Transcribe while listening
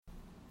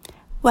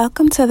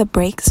Welcome to the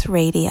B.R.E.A.K.S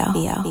Radio.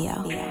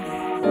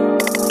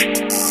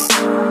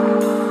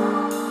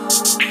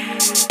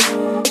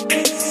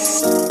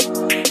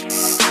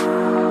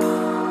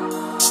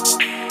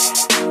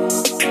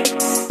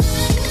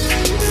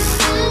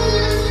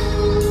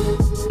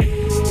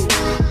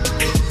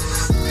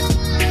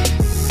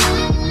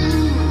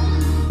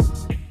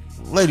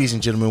 Ladies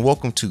and gentlemen,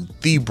 welcome to the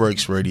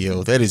B.R.E.A.K.S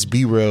Radio. That is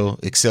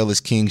B.R.E.A.K.S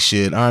King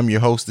shit. I'm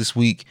your host this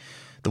week,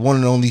 the one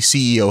and only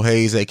CEO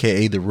Hayes,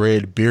 aka the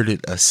Red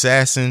Bearded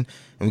Assassin,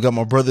 and we got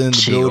my brother in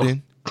the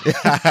building.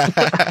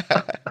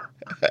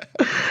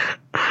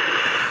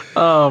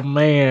 Oh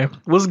man,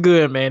 what's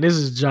good, man? This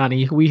is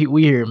Johnny.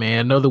 We here, man.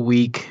 Another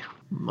week,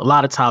 a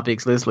lot of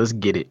topics. Let's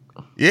get it.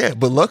 Yeah,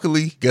 but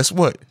luckily, guess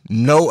what?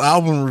 No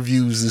album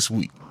reviews this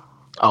week.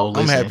 Oh,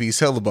 listen, I'm happy as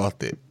hell about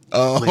that.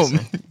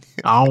 Listen,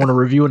 I don't want to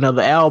review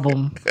another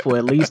album for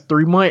at least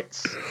 3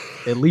 months.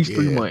 At least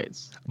 3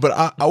 months.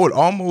 But I would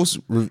almost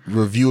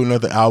review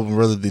another album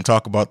rather than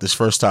talk about this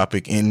first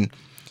topic. And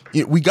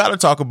we got to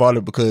talk about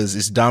it because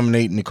it's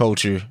dominating the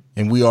culture,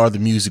 and we are the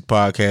music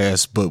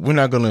podcast. But we're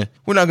not gonna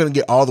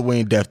get all the way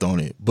in depth on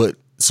it. But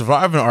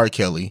surviving R.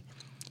 Kelly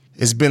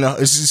it's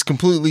just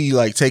completely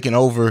like taken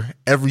over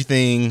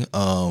everything.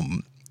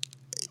 I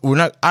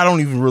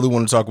don't even really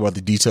want to talk about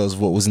the details of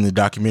what was in the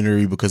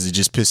documentary because it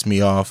just pissed me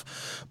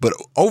off. But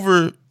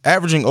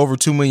averaging over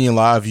 2 million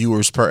live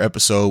viewers per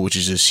episode, which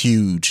is just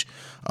huge.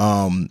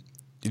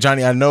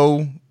 Johnny, I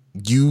know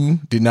you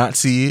did not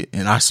see it,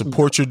 and I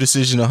support your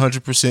decision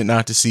 100%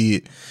 not to see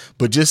it.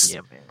 But just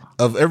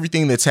of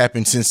everything that's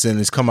happened since then,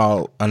 it's come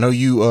out. I know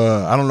you.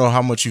 I don't know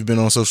how much you've been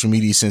on social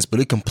media since,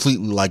 but it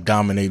completely like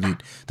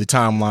dominated the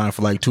timeline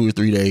for like 2 or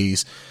 3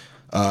 days.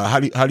 How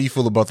do you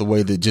feel about the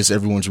way that just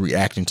everyone's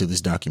reacting to this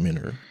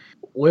documentary?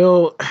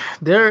 Well,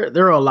 there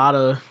are a lot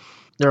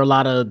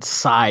of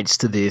sides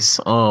to this.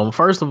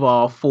 First of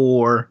all,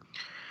 for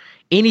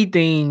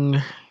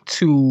anything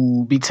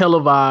to be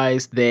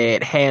televised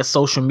that has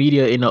social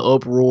media in an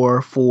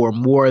uproar for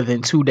more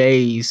than 2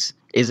 days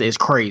is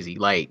crazy.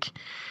 Like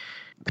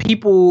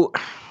people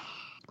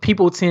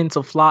tend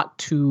to flock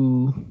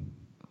to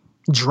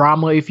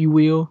drama, if you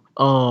will.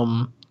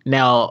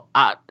 Now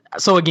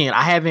So again,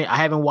 I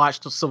haven't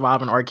watched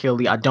Surviving R.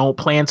 Kelly. I don't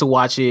plan to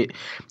watch it.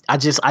 I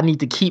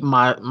need to keep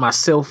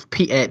myself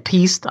at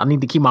peace. I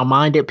need to keep my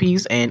mind at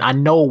peace. And I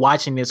know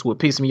watching this would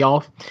piss me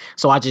off.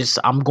 So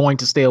I'm going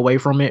to stay away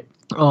from it.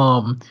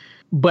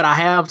 But I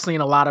have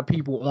seen a lot of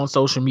people on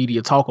social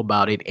media talk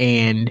about it,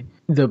 and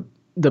the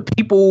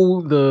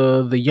people,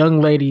 the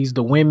young ladies,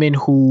 the women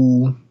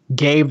who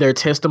gave their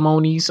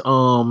testimonies,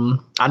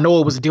 I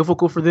know it was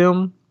difficult for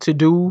them to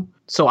do.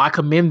 So I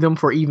commend them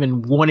for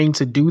even wanting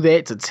to do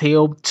that, to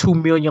tell 2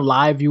 million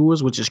live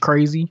viewers, which is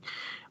crazy.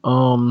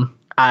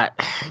 I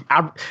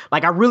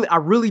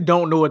really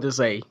don't know what to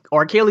say.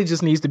 R. Kelly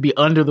just needs to be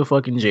under the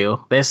fucking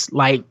jail. That's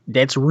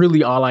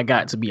really all I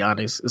got, to be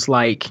honest. It's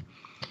like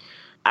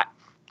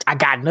I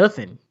got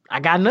nothing.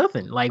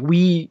 Like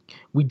we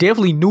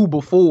definitely knew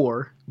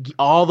before,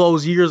 all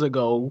those years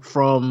ago,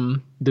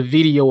 from the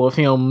video of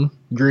him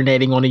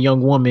urinating on a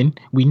young woman.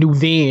 We knew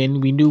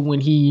then. We knew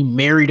when he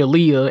married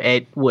Aaliyah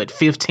at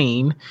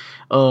 15.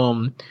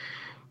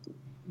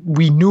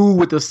 We knew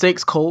with the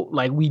sex cult.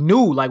 Like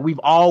we've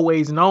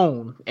always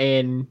known.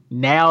 And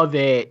now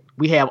that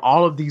we have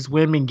all of these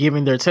women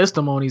giving their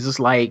testimonies, it's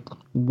like,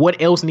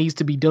 what else needs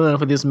to be done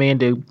for this man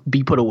to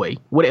be put away?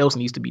 What else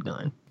needs to be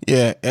done?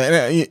 Yeah,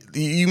 and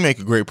you make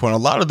a great point. A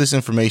lot of this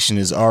information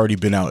has already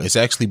been out. It's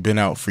actually been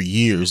out for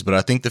years, but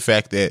I think the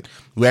fact that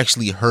we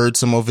actually heard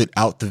some of it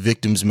out the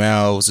victims'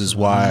 mouths is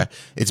why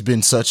it's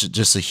been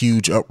just a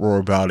huge uproar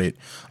about it.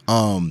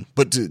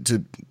 But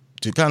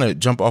to kind of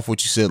jump off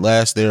what you said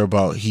last there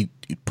about he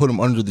put him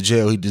under the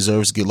jail, he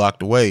deserves to get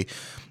locked away.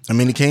 I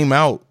mean, it came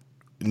out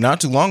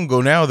not too long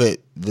ago now that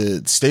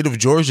the state of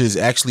Georgia is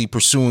actually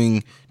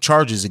pursuing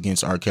charges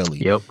against R. Kelly.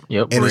 Yep.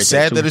 And it's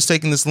sad that it's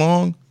taking this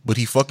long, but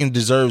he fucking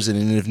deserves it.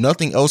 And if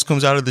nothing else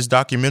comes out of this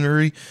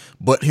documentary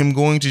but him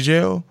going to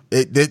jail,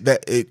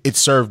 it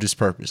served its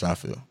purpose, I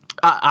feel.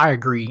 I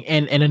agree.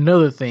 And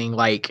another thing,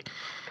 like,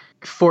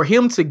 for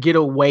him to get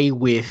away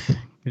with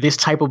this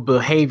type of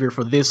behavior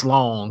for this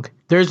long,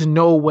 there's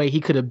no way he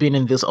could have been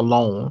in this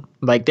alone.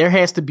 Like, there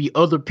has to be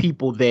other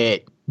people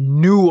that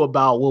knew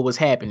about what was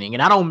happening.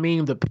 And I don't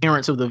mean the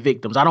parents of the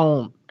victims.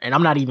 I'm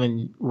not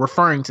even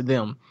referring to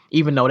them,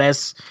 even though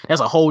that's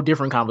a whole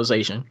different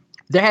conversation.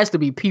 There has to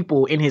be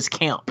people in his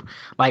camp,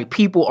 like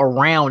people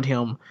around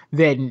him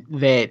that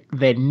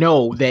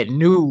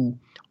knew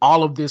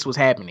all of this was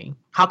happening.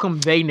 How come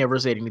they never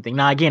said anything?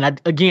 Now, again, I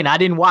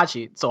didn't watch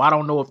it, so I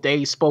don't know if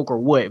they spoke or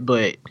what,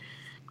 but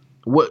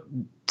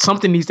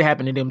something needs to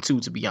happen to them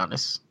too, to be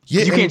honest.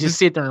 Yeah, you can't just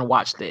sit there and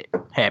watch that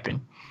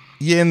happen.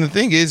 Yeah, and the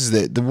thing is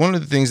that one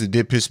of the things that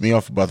did piss me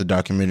off about the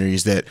documentary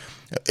is that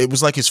it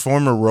was like his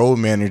former road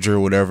manager or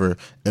whatever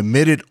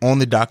admitted on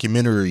the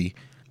documentary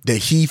that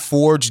he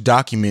forged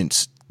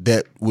documents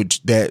so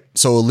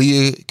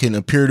Aaliyah can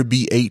appear to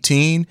be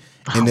 18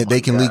 and that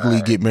they can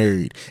legally get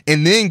married.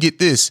 And then get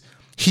this,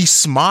 he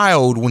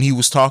smiled when he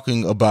was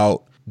talking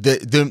about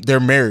their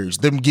marriage,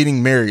 them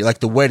getting married, like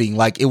the wedding,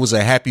 like it was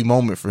a happy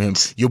moment for him.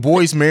 Your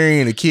boy's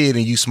marrying a kid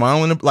and you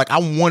smiling. Like I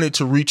wanted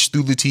to reach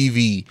through the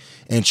TV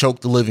and choke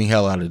the living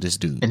hell out of this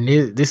dude. And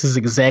this is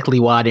exactly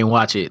why I didn't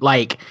watch it.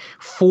 Like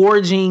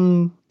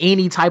forging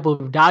any type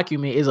of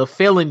document is a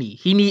felony.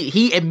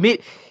 He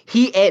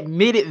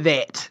admitted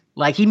that.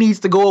 Like he needs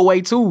to go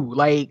away too.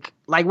 Like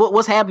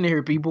what's happening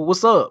here, people?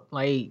 What's up?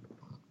 Like,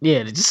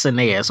 yeah, just send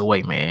their ass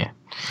away, man.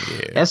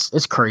 Yeah,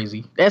 it's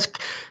crazy. That's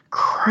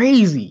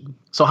crazy.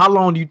 So how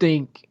long do you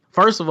think?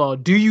 First of all,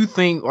 do you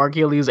think R.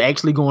 Kelly is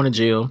actually going to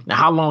jail? Now,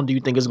 how long do you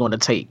think it's going to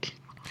take?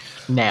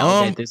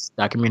 Now that this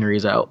documentary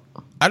is out,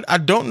 I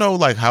don't know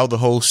like how the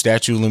whole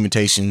statute of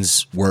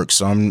limitations works.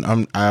 So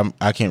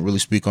I can't really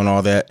speak on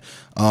all that.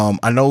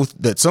 I know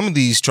that some of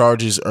these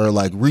charges are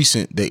like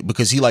recent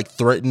because he like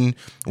threatened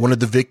one of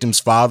the victims'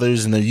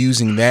 fathers, and they're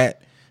using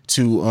that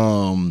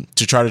to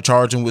try to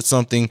charge him with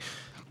something.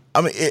 I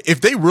mean,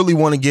 if they really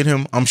want to get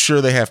him, I'm sure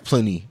they have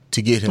plenty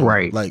to get him.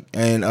 Right. Like,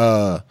 and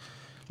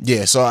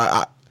yeah. So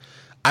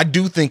I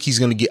do think he's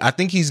gonna get. I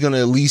think he's gonna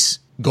at least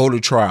go to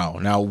trial.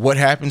 Now, what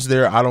happens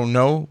there, I don't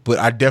know, but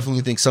I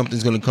definitely think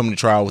something's going to come to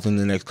trial within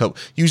the next couple.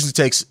 Usually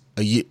takes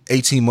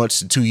 18 months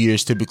to 2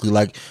 years, typically.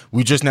 Like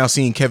we just now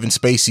seeing Kevin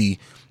Spacey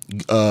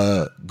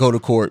go to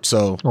court.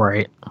 So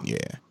right, yeah,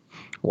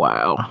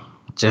 wow,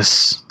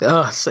 just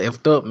so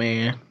effed up,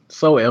 man,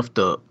 so effed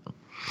up.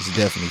 It's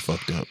definitely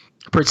fucked up.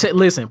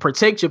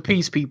 Protect your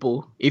peace,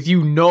 people. If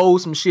you know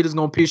some shit is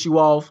gonna piss you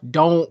off,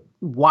 don't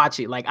watch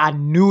it. Like I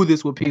knew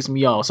this would piss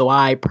me off, so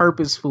I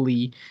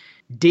purposefully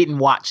didn't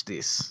watch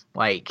this.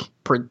 Like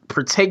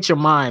protect your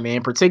mind,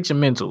 man. Protect your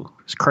mental.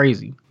 It's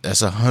crazy.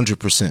 That's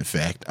 100%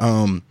 fact.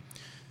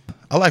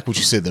 I like what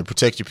you said there.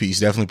 Protect your peace.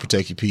 Definitely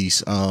protect your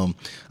peace. I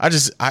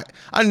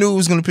knew it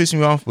was gonna piss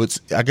me off, but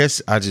I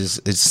guess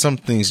it's some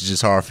things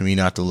just hard for me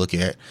not to look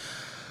at.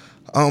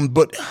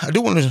 But I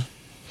do want to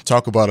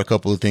talk about a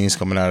couple of things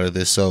coming out of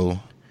this. So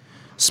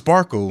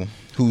Sparkle,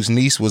 whose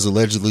niece was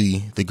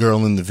allegedly the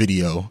girl in the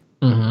video,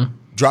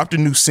 dropped a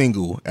new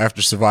single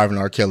after Surviving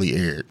R. Kelly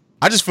aired.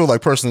 I just feel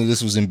like personally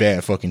this was in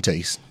bad fucking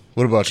taste.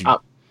 What about you?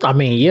 I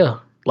mean, yeah.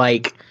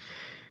 Like,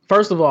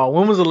 first of all,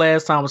 when was the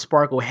last time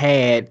Sparkle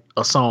had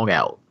a song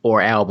out or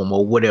album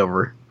or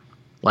whatever?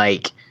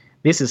 Like,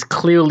 this is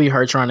clearly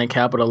her trying to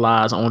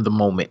capitalize on the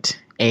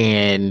moment.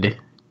 And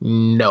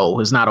no,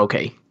 it's not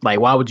okay.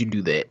 Like, why would you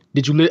do that?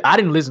 I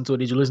didn't listen to it.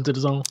 Did you listen to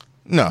the song?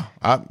 No,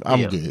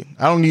 I'm good.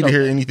 I don't need to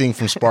hear anything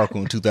from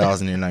Sparkle in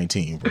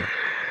 2019, bro.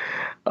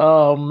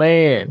 Oh,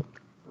 man.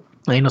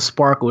 Ain't a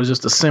Sparkle. It's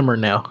just a simmer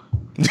now.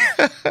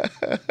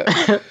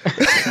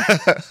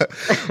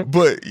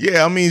 But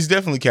yeah, I mean, he's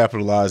definitely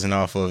capitalizing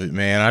off of it,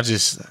 man.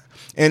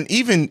 And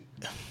even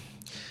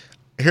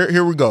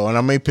here we go, and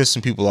I may piss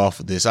some people off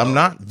with this. I'm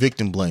not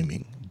victim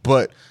blaming,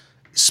 but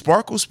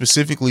Sparkle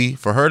specifically,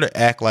 for her to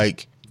act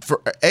like,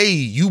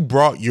 you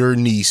brought your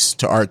niece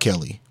to R.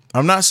 Kelly.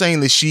 I'm not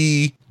saying that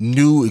she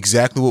knew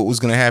exactly what was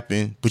going to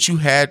happen, but you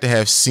had to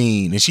have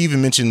seen, and she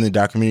even mentioned in the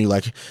documentary,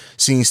 like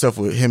seeing stuff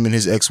with him and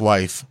his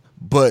ex-wife,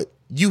 but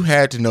you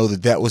had to know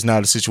that was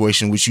not a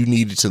situation which you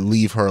needed to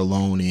leave her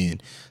alone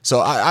in. So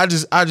I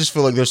just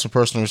feel like there's some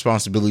personal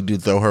responsibility to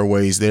throw her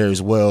ways there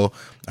as well.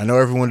 I know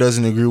everyone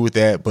doesn't agree with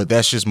that, but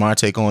that's just my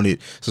take on it.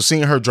 So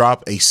seeing her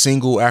drop a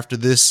single after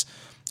this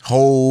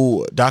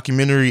whole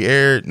documentary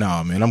aired,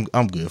 nah, man,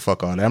 I'm good.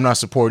 Fuck all that. I'm not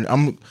supporting.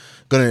 I'm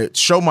gonna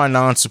show my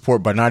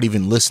non-support by not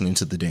even listening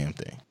to the damn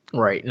thing.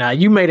 Right. Now,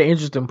 you made an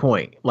interesting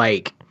point.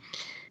 Like,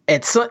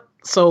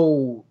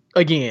 so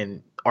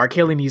again, R.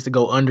 Kelly needs to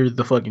go under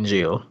the fucking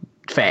jail.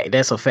 Fact.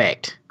 That's a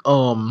fact.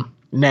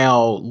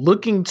 Now,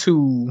 looking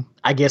to,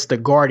 I guess, the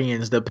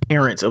guardians, the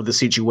parents of the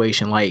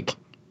situation, like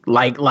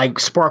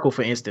Sparkle,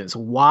 for instance,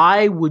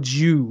 why would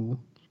you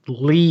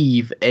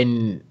leave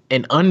an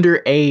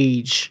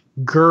underage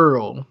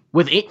girl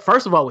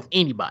first of all, with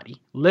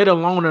anybody, let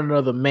alone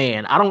another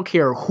man? I don't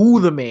care who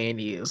the man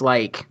is.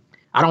 Like,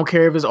 I don't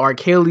care if it's R.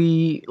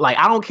 Kelly. Like,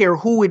 I don't care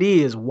who it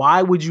is.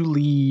 Why would you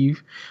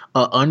leave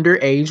an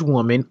underage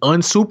woman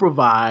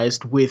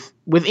unsupervised with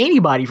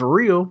anybody, for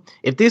real?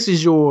 If this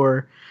is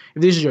your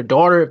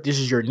daughter, if this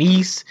is your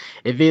niece,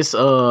 if it's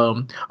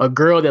a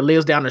girl that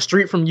lives down the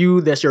street from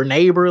you, that's your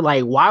neighbor,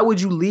 like, why would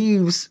you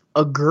leave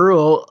a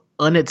girl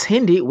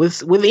unattended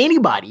with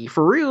anybody,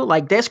 for real?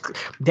 Like,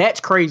 that's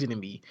crazy to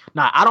me.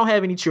 Now, I don't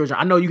have any children.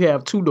 I know you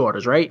have 2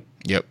 daughters, right?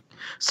 Yep.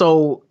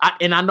 So,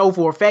 I know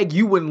for a fact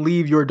you wouldn't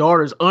leave your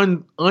daughters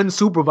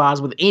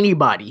unsupervised with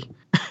anybody.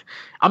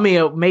 I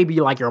mean, maybe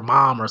like your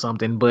mom or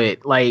something,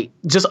 but like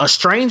just a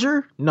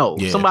stranger? No.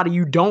 Yeah. Somebody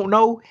you don't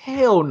know?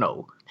 Hell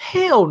no.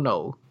 Hell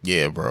no.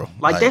 Yeah, bro.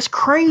 Like that's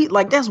crazy.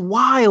 Like, that's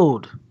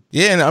wild.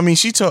 Yeah, and I mean,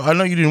 I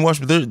know you didn't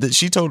watch, but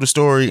she told a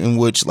story in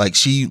which, like,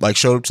 she like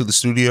showed up to the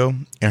studio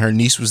and her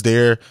niece was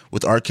there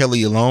with R.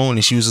 Kelly alone,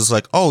 and she was just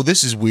like, "Oh,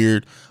 this is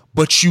weird,"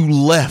 but you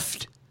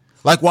left.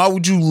 Like, why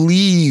would you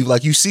leave?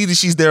 Like, you see that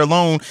she's there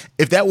alone.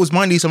 If that was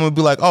my niece, I'm gonna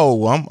be like, "Oh,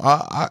 well,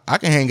 I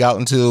can hang out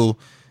until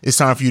it's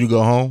time for you to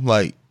go home."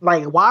 Like,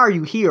 Like, why are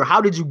you here?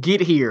 How did you get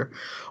here?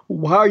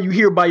 Why are you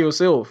here by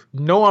yourself?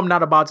 No, I'm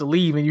not about to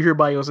leave and you're here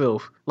by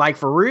yourself. Like,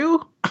 for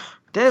real?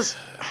 That's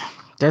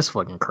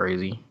fucking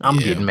crazy. I'm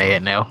getting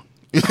mad now.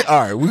 All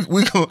right,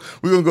 we're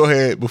gonna go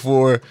ahead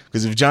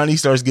because if Johnny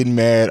starts getting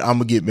mad, I'm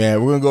gonna get mad.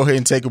 We're gonna go ahead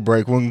and take a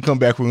break. We're gonna come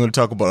back. We're gonna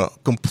talk about a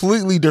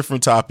completely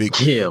different topic.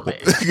 Yeah, man.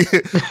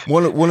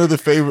 one of the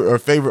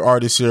favorite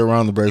artists here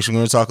around the break. So we're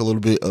gonna talk a little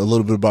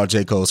bit about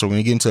J. Cole. So we're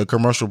gonna get into a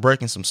commercial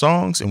break and some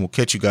songs, and we'll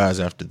catch you guys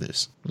after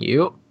this.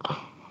 Yep.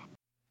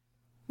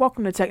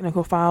 Welcome to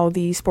Technical File,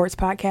 the sports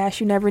podcast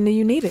you never knew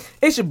you needed.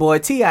 It's your boy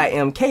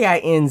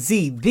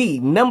TIMKINZ, the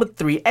number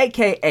 3,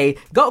 aka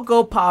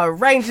Go Power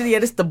Ranger. Yeah,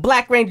 this the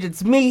Black Ranger.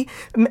 It's me,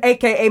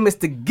 aka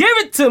Mr. Give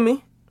It To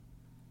Me.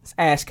 It's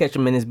Ash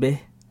Ketchum in his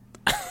bed.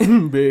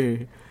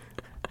 I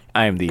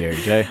am the Eric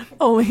J.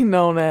 Only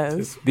known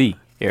as The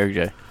Eric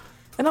J.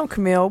 And I'm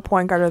Camille,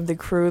 point guard of the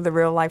crew, the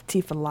real life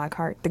Tifa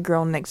Lockhart, the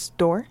girl next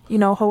door. You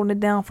know, holding it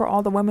down for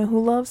all the women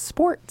who love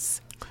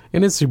sports.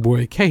 And it's your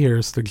boy K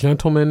Harris, the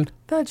gentleman.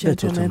 The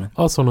gentleman.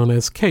 Also known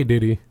as K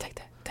Diddy. Take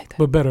that.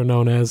 But better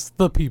known as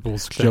the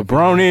People's Champion.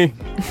 Jabroni.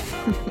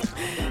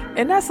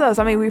 And that's us.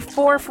 I mean, we're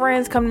 4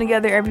 friends coming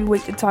together every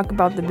week to talk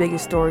about the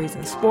biggest stories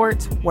in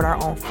sports with our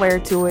own flair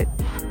to it.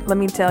 Let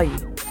me tell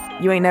you,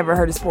 you ain't never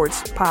heard a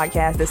sports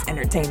podcast that's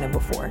entertaining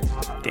before.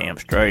 Damn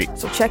straight.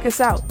 So check us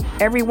out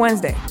every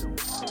Wednesday.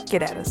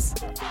 Get at us.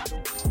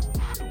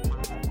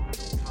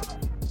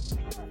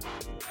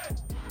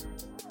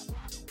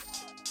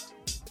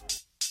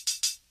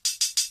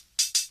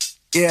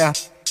 Yeah.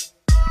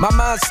 My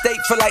mind state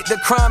for like the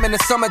crime in the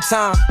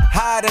summertime.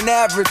 Higher than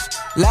average,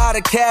 lot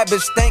of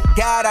cabbage. Thank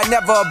God I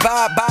never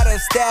abide by the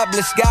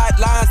established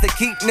guidelines that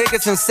keep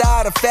niggas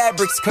inside of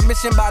fabrics.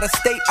 Commissioned by the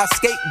state, I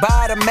skate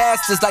by the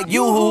masters like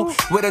Yoo-hoo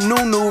with a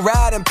new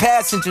riding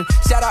passenger.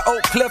 Shout out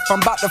Oak Cliff,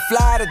 I'm about to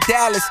fly to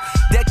Dallas.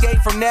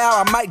 Decade from now,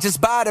 I might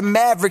just buy the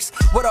Mavericks.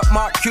 What up,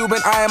 Mark Cuban?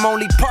 I am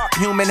only part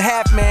human,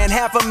 half man,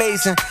 half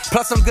amazing.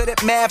 Plus I'm good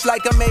at math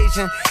like I'm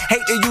Asian.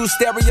 Hate to use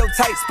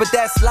stereotypes, but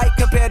that's light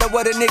compared to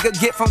what a nigga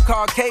get from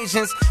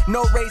Caucasians.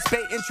 No race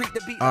bait and treat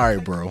the beat. All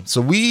right, bro. So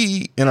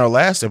we, in our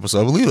last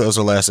episode, I believe that was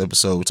our last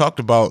episode, we talked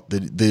about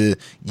the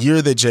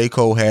year that J.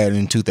 Cole had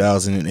in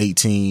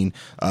 2018,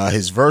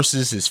 his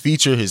verses, his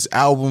feature, his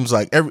albums,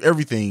 like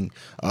everything.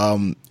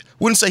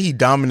 Wouldn't say he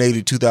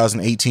dominated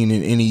 2018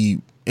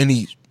 in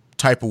any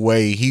type of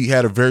way. He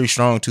had a very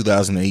strong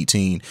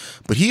 2018,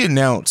 but he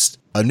announced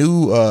a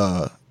new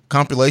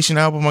compilation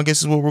album, I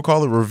guess is what we'll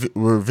call it,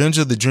 Revenge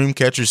of the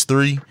Dreamcatchers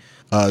 3,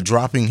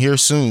 dropping here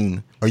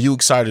soon. Are you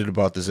excited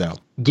about this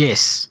album?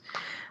 Yes.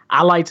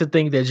 I like to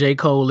think that J.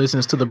 Cole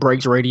listens to the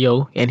Breaks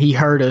Radio and he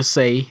heard us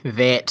say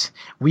that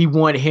we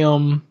want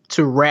him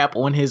to rap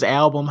on his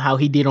album how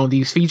he did on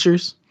these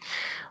features.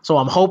 So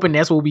I'm hoping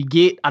that's what we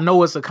get. I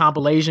know it's a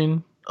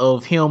compilation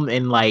of him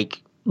and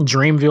like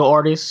Dreamville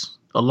artists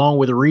along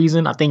with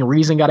Reason. I think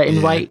Reason got an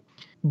invite.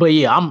 But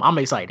yeah, I'm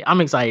excited. I'm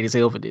excited as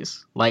hell for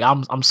this. Like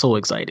I'm so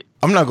excited.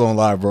 I'm not gonna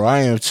lie, bro. I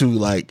am too.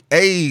 Like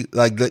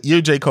the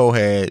year J. Cole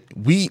had,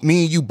 me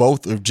and you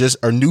both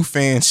are new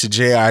fans to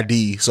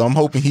JID. So I'm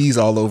hoping he's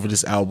all over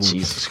this album.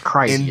 Jesus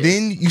Christ. And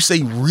then you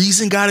say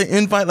Reason got an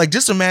invite. Like,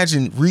 just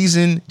imagine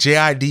Reason,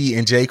 JID,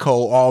 and J.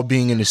 Cole all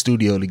being in the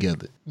studio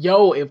together.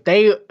 Yo, if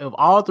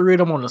all 3 of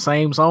them on the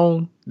same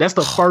song, that's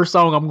the first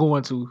song I'm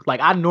going to. Like,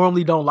 I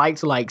normally don't like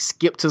to like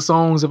skip to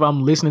songs if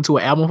I'm listening to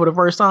an album for the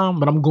first time,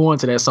 but I'm going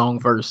to that song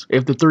first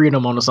if the 3 of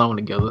them on the song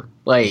together.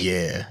 Like,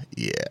 yeah.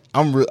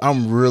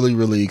 I'm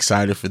really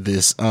excited for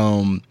this.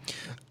 And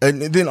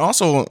then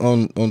also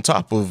on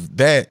top of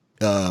that,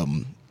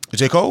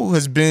 J. Cole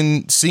has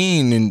been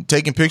seen and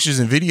taking pictures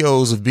and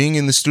videos of being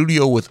in the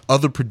studio with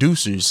other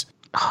producers,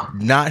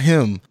 not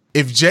him.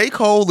 If J.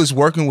 Cole is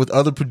working with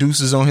other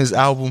producers on his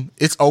album,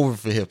 it's over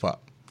for hip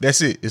hop. That's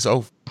it. It's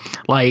over.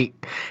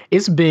 Like,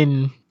 it's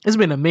been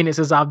a minute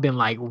since I've been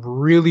like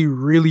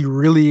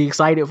really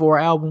excited for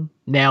an album.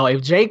 Now,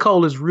 if J.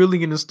 Cole is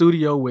really in the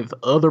studio with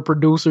other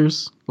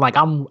producers, like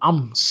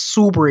I'm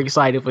super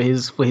excited for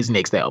his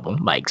next album.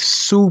 Like,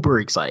 super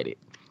excited.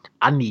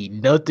 I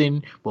need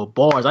nothing but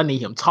bars. I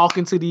need him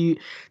talking to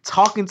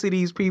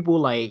these people.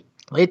 Like,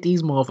 let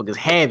these motherfuckers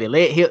have it.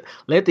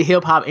 Let the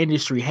hip hop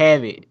industry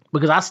have it.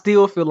 Because I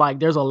still feel like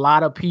there's a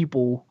lot of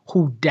people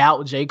who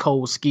doubt J.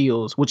 Cole's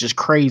skills, which is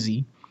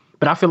crazy.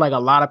 But I feel like a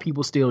lot of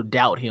people still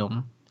doubt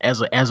him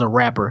as a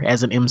rapper,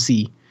 as an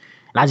MC.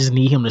 And I just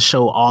need him to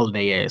show all of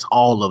their ass,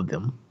 all of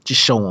them.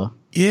 Just show them.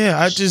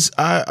 Yeah,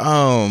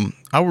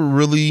 I would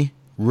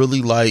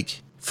really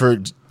like for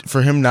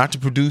him not to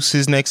produce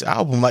his next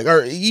album. Like,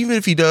 or even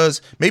if he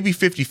does, maybe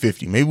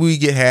 50-50. Maybe we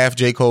get half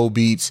J. Cole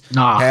beats,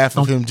 half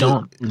of him.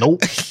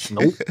 Nope.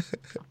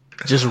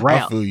 Just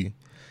rap. I feel you.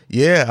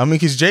 Yeah, I mean,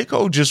 because J.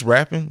 Cole just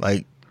rapping,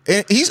 like,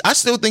 and I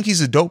still think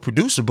he's a dope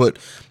producer, but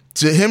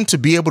to him to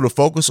be able to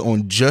focus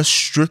on just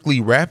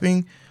strictly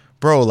rapping,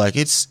 bro, like,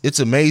 it's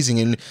amazing.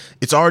 And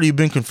it's already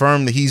been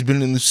confirmed that he's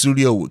been in the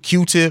studio with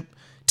Q-Tip,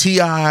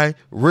 T.I.,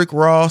 Rick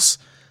Ross.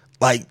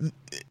 Like,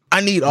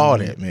 I need all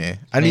that, man.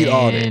 I need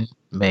all that.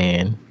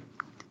 Man,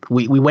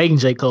 we waiting,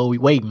 J. Cole. We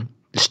waiting.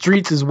 The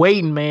streets is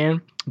waiting,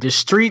 man. The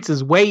streets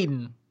is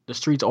waiting. The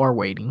streets are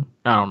waiting.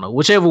 I don't know.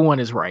 Whichever one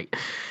is right.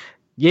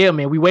 Yeah,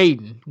 man, we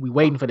waiting. We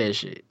waiting for that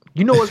shit.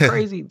 You know what's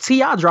crazy?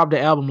 T.I. dropped the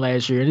album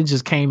last year and it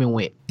just came and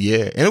went.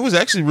 Yeah, and it was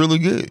actually really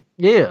good.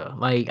 Yeah,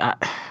 like I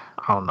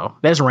don't know.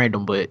 That's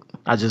random, but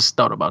I just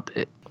thought about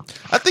that.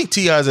 I think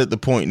T.I.'s at the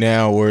point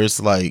now where it's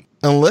like,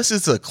 unless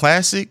it's a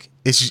classic,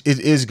 it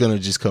is gonna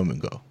just come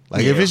and go.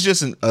 Like if it's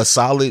just a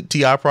solid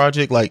T.I.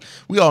 project, like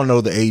we all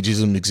know the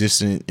ageism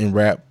exists in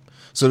rap.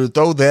 So to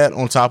throw that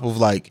on top of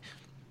like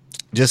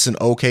just an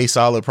okay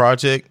solid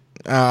project,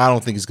 I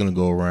don't think it's gonna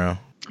go around.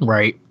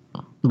 Right.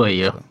 But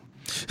yeah.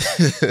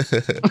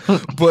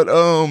 But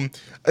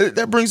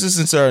that brings us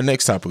into our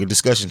next topic, a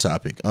discussion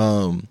topic.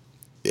 And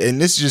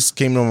this just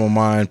came to my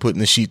mind putting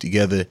the sheet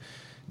together.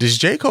 Does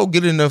J. Cole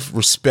get enough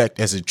respect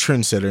as a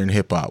trendsetter in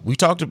hip hop? We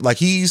talked like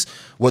he's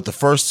the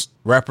first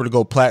rapper to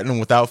go platinum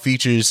without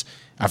features.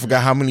 I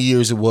forgot how many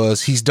years it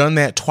was. He's done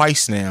that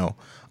twice now.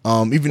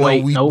 Even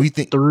though we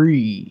think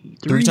three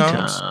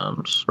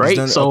times, right?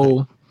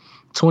 Okay.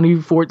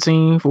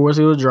 2014 Forest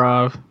Hill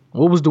Drive.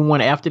 What was the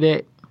one after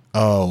that?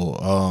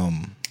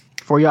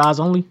 For Your Eyes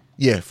Only.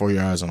 Yeah, For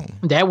Your Eyes Only.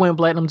 That went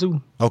platinum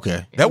too.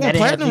 Okay, that went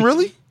platinum,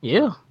 really?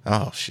 Yeah.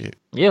 Oh shit.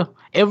 Yeah.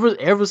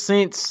 Ever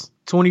since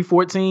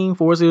 2014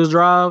 Forest Hills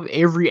Drive,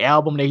 every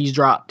album that he's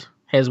dropped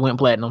has went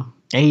platinum,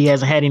 and he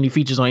hasn't had any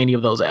features on any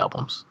of those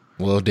albums.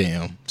 Well,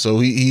 damn. So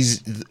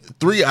he's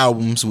 3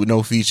 albums with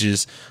no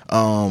features.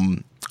 I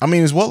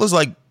mean, as well as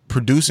like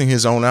producing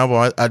his own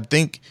album, I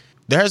think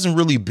there hasn't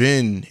really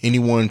been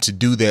anyone to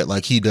do that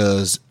like he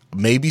does.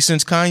 Maybe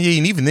since Kanye,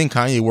 and even then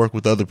Kanye worked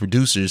with other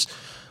producers.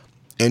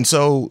 And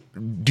so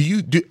do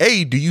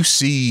you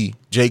see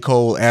J.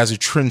 Cole as a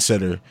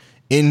trendsetter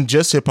in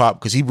just hip hop?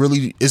 Because he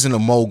really isn't a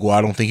mogul.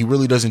 I don't think he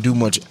really doesn't do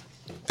much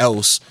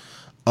else.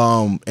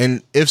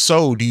 And if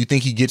so, do you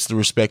think he gets the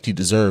respect he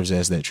deserves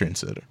as that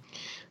trendsetter?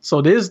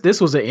 So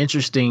this was an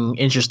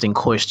interesting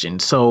question.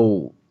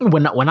 So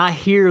when I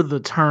hear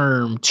the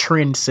term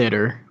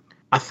trendsetter,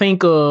 I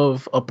think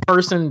of a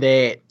person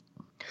that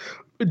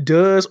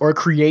does or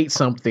creates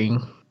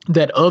something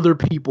that other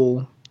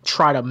people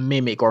try to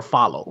mimic or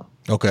follow.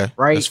 Okay.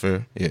 Right? That's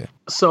fair. Yeah.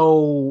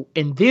 So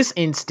in this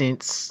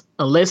instance,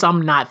 unless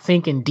I'm not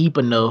thinking deep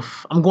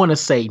enough, I'm going to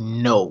say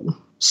no.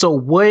 So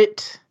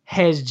what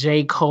has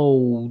J.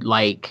 Cole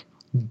like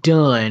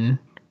done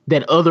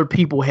that other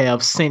people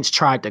have since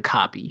tried to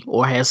copy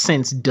or has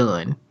since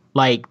done?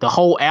 Like the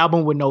whole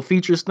album with no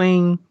features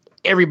thing,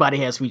 everybody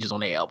has features on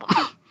their album.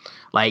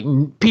 Like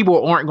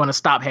people aren't going to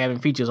stop having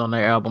features on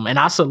their album. And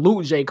I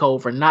salute J. Cole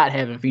for not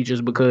having features,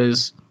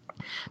 because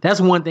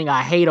that's one thing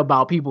I hate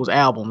about people's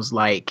albums.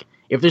 Like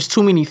if there's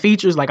too many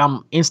features, like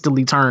I'm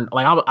instantly turned,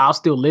 like I'll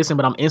still listen,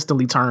 but I'm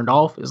instantly turned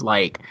off. It's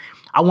like,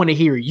 I want to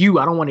hear you.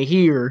 I don't want to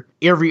hear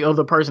every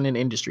other person in the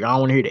industry. I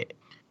don't want to hear that.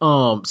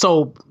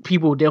 So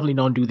people definitely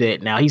don't do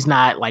that now. He's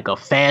not like a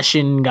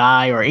fashion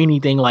guy or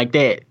anything like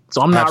that.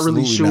 So I'm not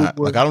really sure. Not.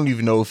 Like I don't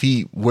even know if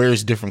he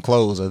wears different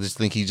clothes. I just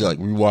think he like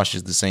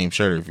rewashes the same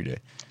shirt every day.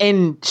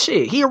 And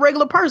shit, he a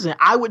regular person.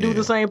 I would do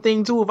the same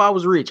thing too if I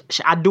was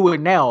rich. I do it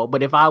now,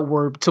 but if I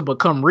were to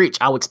become rich,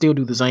 I would still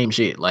do the same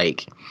shit.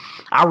 Like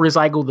I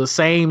recycle the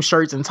same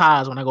shirts and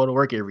ties when I go to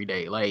work every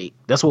day. Like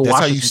that's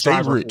how you stay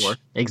rich. For.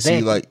 Exactly.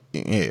 See, like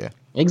yeah.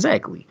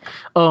 Exactly.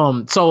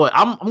 So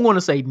I'm going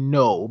to say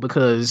no,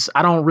 because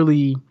I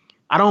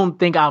don't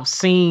think I've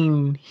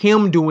seen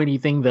him do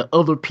anything that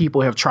other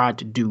people have tried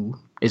to do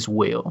as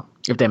well,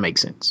 if that makes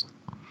sense.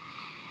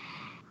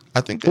 I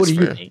think that's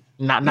fair. What do you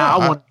think?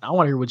 I want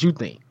to hear what you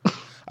think.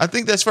 I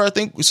think that's fair. I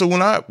think so.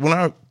 When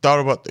I thought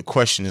about the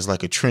question as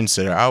like a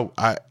trendsetter,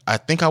 I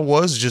think I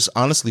was just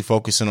honestly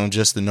focusing on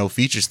just the no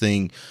features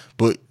thing.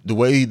 But the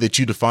way that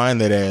you define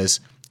that as,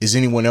 is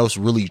anyone else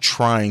really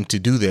trying to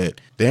do that?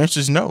 The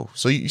answer is no.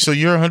 So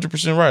you're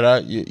 100%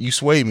 right. You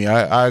swayed me.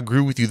 I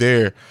agree with you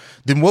there.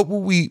 Then what would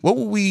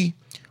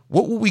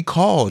we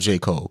call J.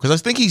 Cole? Because I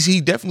think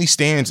he definitely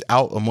stands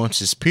out amongst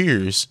his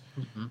peers.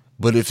 Mm-hmm.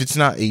 But if it's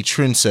not a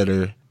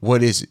trendsetter,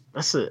 what is it?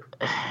 That's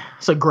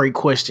a great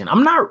question.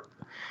 I'm not,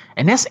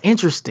 and that's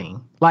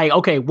interesting. Like,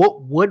 okay,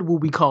 what would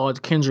we call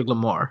Kendrick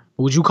Lamar?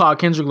 Would you call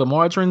Kendrick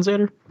Lamar a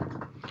trendsetter?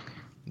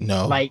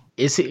 No. Like,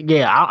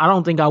 I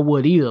don't think I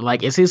would either.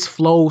 Like, is his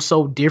flow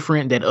so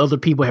different that other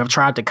people have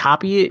tried to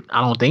copy it?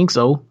 I don't think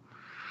so.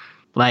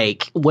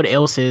 Like, what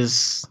else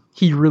has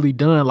he really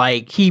done?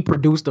 Like, he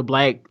produced the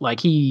Black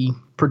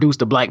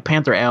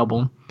Panther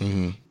album.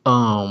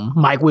 Mm-hmm.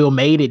 Mike Will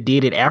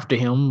did it after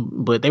him,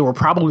 but they were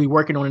probably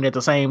working on it at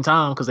the same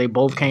time because they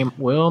both came.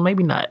 Well,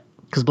 maybe not,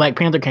 because Black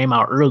Panther came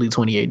out early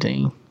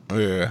 2018.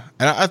 Yeah,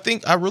 and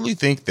I really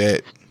think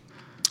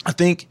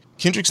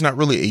Kendrick's not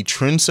really a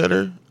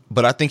trendsetter,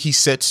 but I think he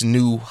sets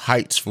new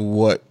heights for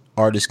what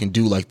artists can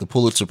do, like the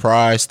Pulitzer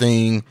Prize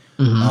thing,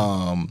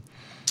 mm-hmm.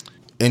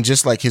 And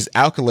just like his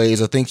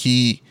accolades. I think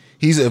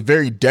he's a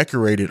very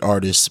decorated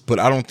artist, but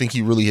I don't think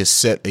he really has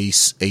set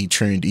a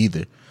trend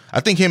either. I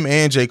think him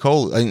and J.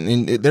 Cole,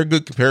 and they're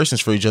good comparisons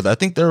for each other. I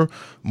think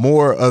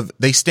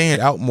they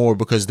stand out more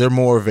because they're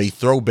more of a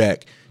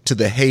throwback to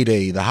the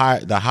heyday, the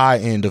high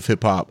end of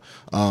hip hop.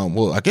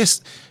 Well, I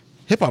guess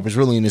hip hop is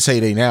really in its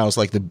heyday now. It's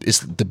like it's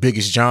the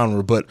biggest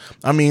genre. But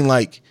I mean,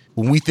 like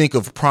when we think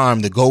of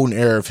prime, the golden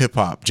era of hip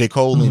hop, J.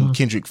 Cole and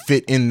Kendrick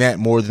fit in that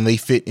more than they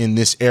fit in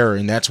this era,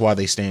 and that's why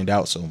they stand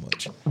out so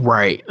much.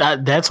 Right.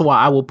 That's why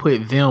I will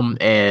put them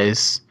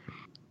as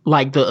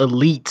like the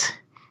elite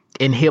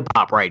in hip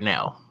hop right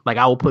now. Like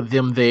I will put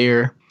them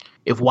there.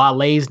 If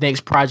Wale's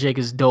next project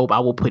is dope, I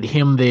will put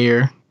him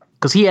there.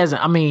 Because he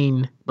hasn't, I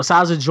mean,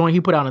 besides the joint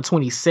he put out in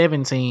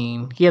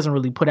 2017, he hasn't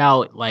really put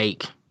out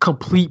like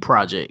complete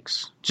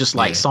projects. Just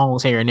like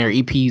songs here and there,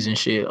 EPs and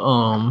shit.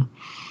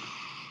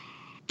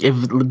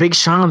 If Big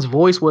Sean's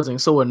voice wasn't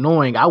so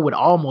annoying, I would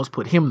almost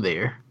put him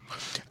there.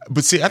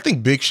 But see, I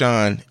think Big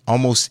Sean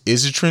almost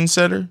is a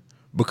trendsetter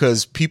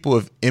because people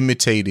have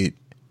imitated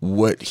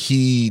what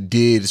he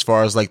did as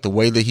far as like the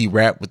way that he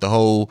rapped with the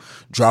whole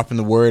dropping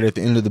the word at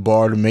the end of the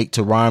bar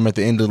to rhyme at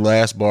the end of the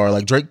last bar.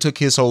 Like Drake took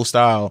his whole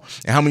style,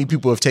 and how many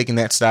people have taken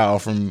that style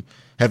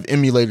have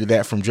emulated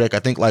that from Drake? I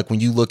think like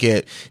when you look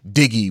at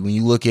Diggy, when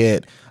you look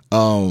at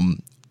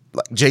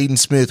like Jaden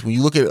Smith, when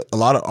you look at a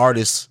lot of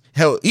artists,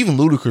 hell, even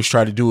Ludacris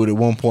tried to do it at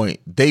one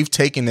point. They've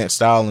taken that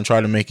style and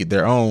tried to make it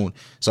their own.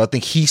 So I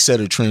think he set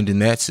a trend in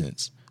that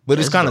sense. But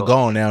it's kind of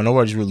gone now.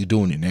 Nobody's really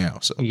doing it now.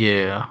 So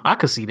yeah, I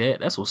could see that.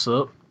 That's what's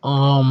up.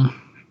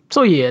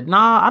 So yeah,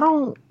 nah, I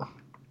don't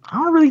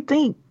really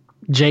think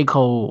J.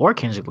 Cole or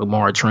Kendrick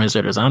Lamar are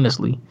trendsetters,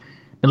 honestly.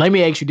 And let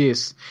me ask you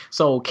this.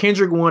 So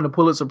Kendrick won the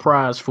Pulitzer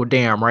Prize for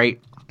Damn,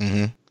 right?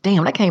 Mm-hmm.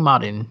 Damn, that came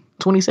out in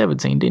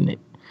 2017, didn't it?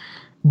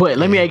 But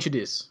let me ask you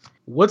this.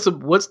 What's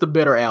the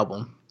better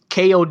album?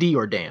 KOD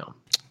or Damn?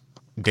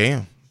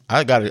 Damn.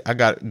 I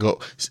gotta go.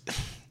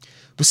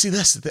 But see,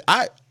 that's the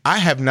thing. I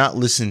have not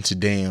listened to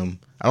Damn.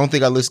 I don't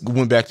think I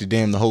went back to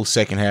Damn the whole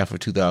second half of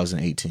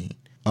 2018.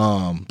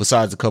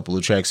 Besides a couple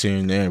of tracks here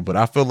and there. But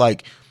I feel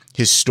like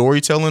his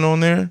storytelling on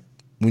there,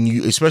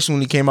 especially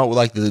when he came out with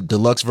like the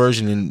deluxe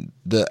version and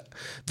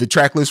the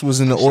track list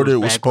was in the order it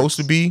was supposed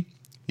to be.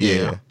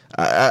 Yeah.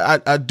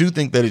 I do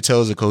think that it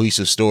tells a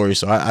cohesive story.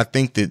 So I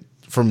think that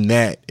from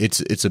that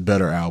it's a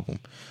better album.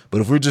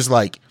 But if we're just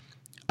like,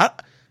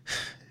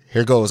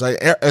 here goes.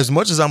 As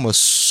much as I'm a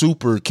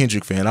super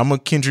Kendrick fan, I'm a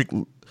Kendrick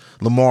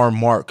Lamar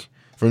Mark.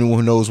 For anyone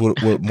who knows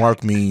what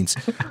Mark means,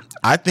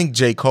 I think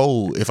J.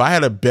 Cole, if I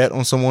had a bet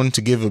on someone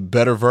to give a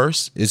better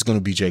verse, it's going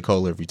to be J.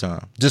 Cole every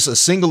time. Just a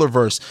singular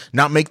verse,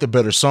 not make the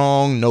better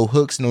song, no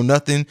hooks, no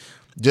nothing,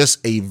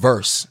 just a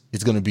verse.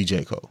 It's going to be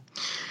J. Cole.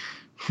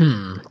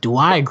 Do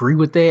I agree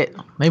with that?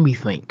 Let me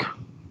think.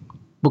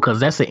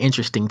 Because that's an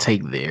interesting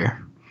take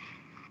there.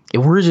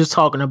 If we're just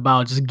talking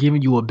about just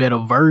giving you a better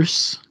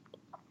verse,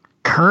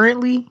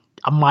 currently,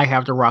 I might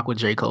have to rock with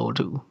J. Cole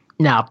too.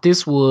 Now, if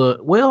this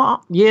would,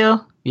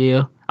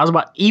 yeah. I was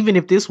about, even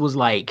if this was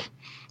like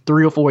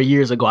 3 or 4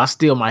 years ago, I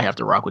still might have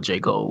to rock with J.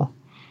 Cole,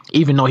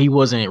 even though he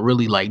wasn't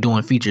really like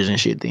doing features and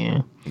shit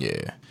then.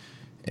 Yeah.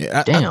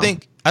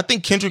 I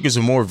think Kendrick is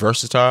a more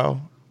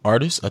versatile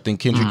artist. I think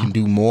Kendrick can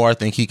do more. I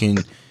think you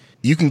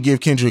can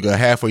give Kendrick a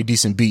halfway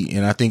decent beat,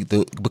 and I think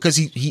because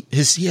he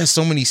has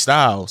so many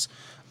styles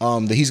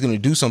that he's going to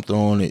do something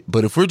on it.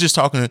 But if we're just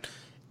talking,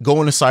 go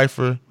in a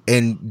cypher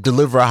and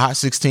deliver a hot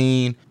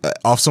 16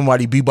 off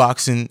somebody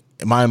beatboxing,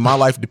 my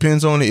life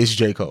depends on it, it's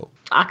J. Cole.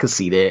 I could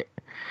see that.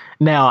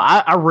 Now,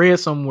 I read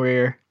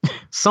somewhere,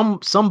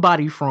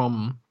 somebody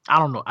from, I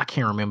don't know, I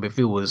can't remember if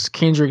it was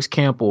Kendrick's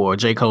camp or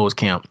J. Cole's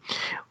camp.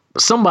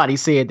 Somebody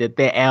said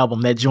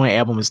that joint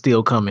album is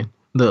still coming.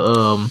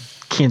 The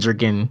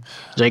Kendrick and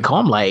J. Cole.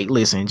 I'm like,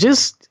 listen,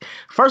 just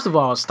first of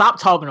all, stop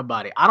talking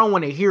about it. I don't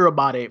want to hear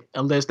about it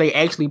unless they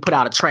actually put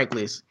out a track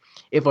list.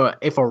 If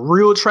a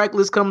real track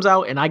list comes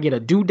out and I get a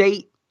due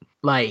date,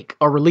 like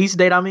a release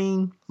date, I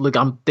mean, look,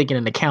 I'm thinking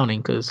in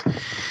accounting because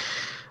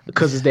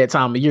it's that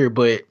time of year.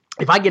 But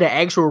if I get an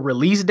actual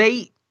release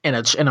date and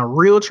a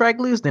real track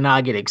list, then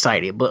I get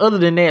excited. But other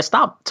than that,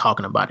 stop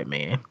talking about it,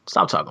 man.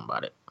 Stop talking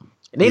about it.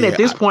 And then at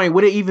this point,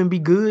 would it even be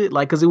good?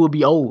 Like, because it would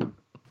be old.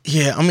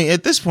 Yeah, I mean,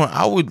 at this point,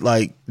 I would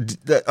like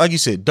you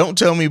said, don't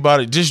tell me about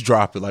it. Just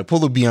drop it. Like,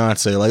 pull a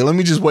Beyonce. Like, let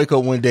me just wake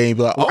up one day and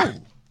be like, oh,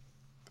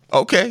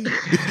 okay.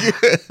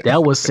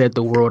 That would set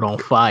the world on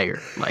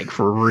fire. Like,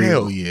 for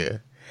real.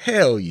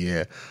 Hell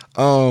yeah.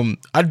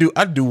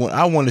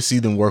 I want to see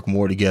them work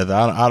more together.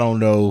 I don't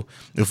know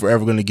if we're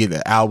ever going to get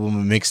an album,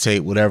 a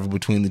mixtape, whatever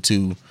between the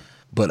two.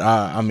 But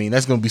I mean,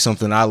 that's going to be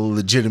something I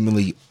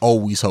legitimately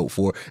always hope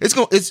for.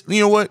 It's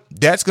you know what?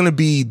 That's going to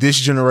be this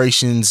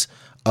generation's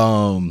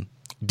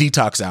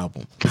Detox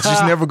album. It's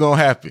just never going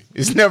to happen.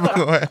 It's never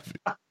going to happen.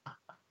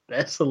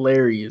 That's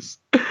hilarious.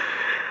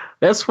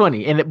 That's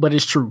funny. But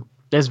it's true.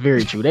 That's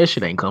very true. That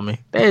shit ain't coming.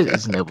 That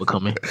is never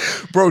coming.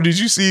 Bro, did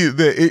you see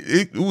that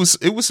it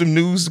was some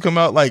news to come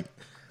out like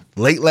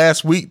late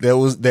last week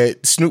that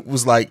Snoop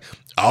was like,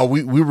 oh,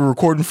 we were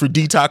recording for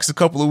Detox a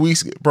couple of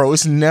weeks ago. Bro,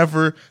 it's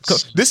never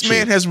this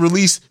man has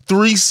released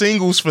 3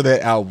 singles for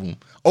that album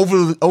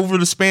over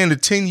the span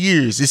of 10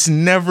 years. It's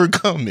never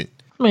coming.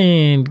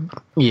 Man,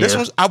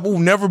 yeah. I will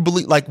never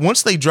believe, like,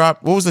 once they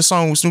dropped, what was the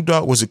song with Snoop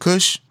Dogg? Was it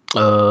Kush?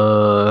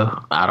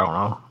 I don't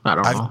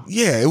know.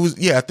 Yeah, it was.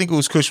 Yeah, I think it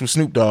was Kush with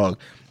Snoop Dogg,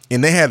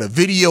 and they had a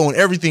video and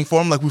everything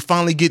for him. Like, we're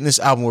finally getting this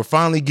album. We're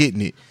finally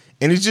getting it,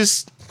 and it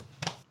just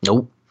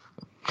nope.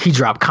 He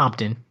dropped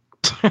Compton.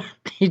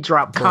 He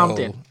dropped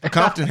Compton.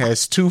 Compton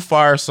has 2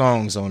 fire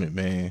songs on it,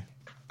 man.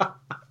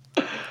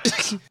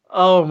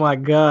 Oh my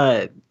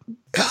god,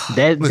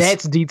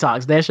 that's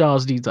Detox. That's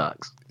y'all's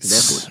Detox.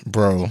 That's what,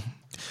 bro.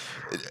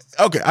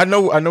 Okay, I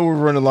know we're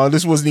running long.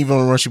 This wasn't even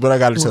on Runchy, but I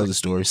got to tell the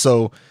story.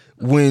 So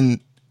when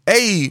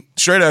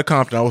Straight Outta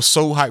Compton, I was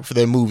so hyped for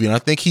that movie, and I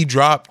think he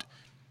dropped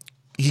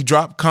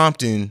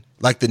Compton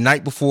like the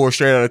night before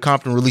Straight Outta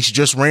Compton released,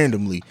 just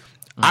randomly.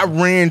 I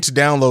ran to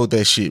download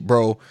that shit,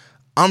 bro.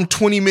 I'm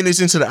 20 minutes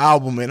into the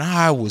album and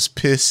I was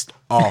pissed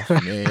off,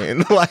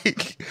 man.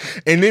 Like,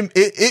 and then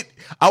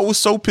I was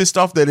so pissed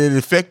off that it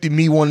affected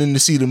me wanting to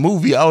see the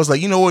movie. I was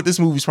like, you know what? This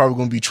movie's probably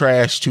going to be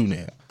trash too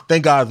now.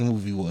 Thank God the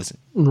movie wasn't.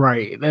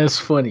 Right. That's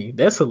funny.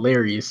 That's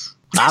hilarious.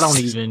 I don't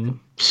even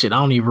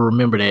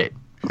remember that.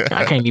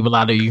 I can't even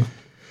lie to you.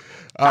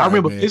 I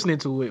remember listening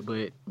to it,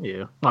 but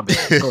yeah, my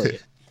bad. Go ahead.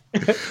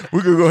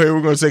 We're going to go ahead.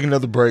 We're going to take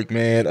another break,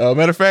 man.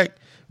 Matter of fact,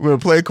 we're going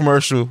to play a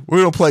commercial. We're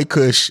going to play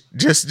Kush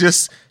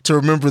just to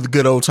remember the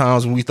good old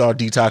times when we thought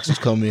Detox was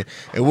coming.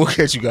 And we'll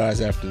catch you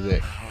guys after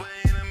that.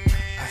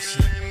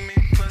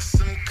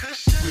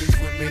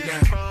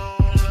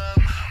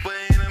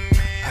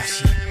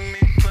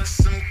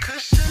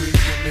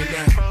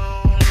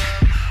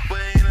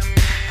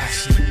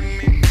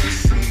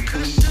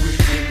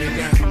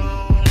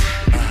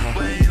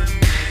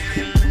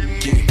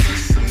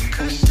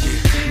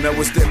 Now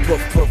it's that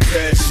puff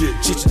bad shit,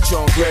 Cheech and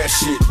Chong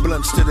grass shit,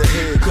 blunts to the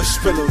head, Kush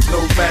pillows,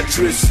 no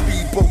mattress,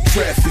 speedboat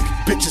traffic,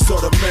 bitches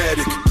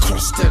automatic,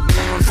 cross that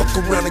line, fuck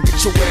around and get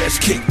your ass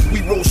kicked.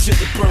 We roll shit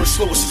that burn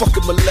slow as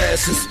fucking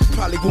molasses,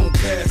 probably won't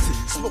pass it,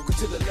 smoking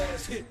to the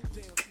last hit.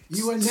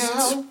 You are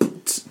now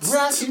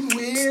rocking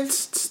with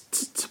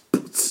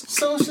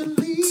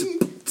socially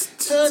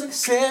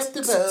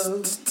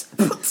unacceptable,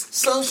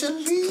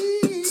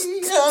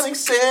 socially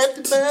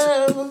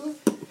unacceptable.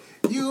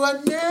 You are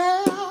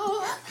now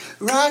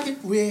rocking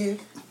with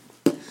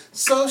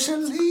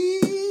socially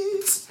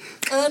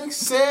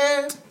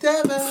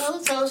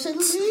unacceptable,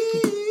 socially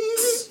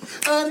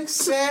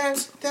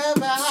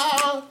unacceptable.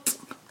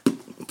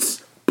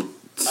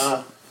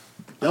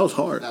 That was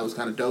hard. That was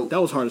kind of dope.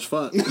 That was hard as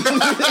fuck.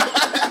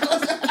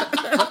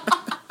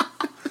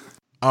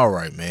 All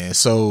right, man.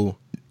 So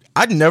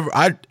I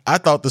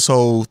thought this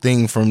whole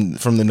thing from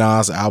the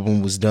Nas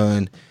album was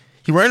done.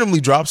 He randomly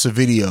drops a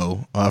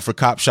video for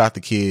Cop Shot the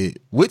Kid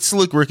with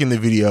Slick Rick in the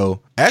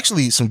video.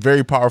 Actually, some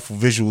very powerful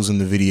visuals in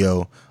the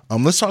video.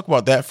 Let's talk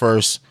about that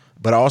first,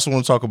 but I also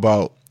want to talk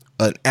about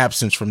an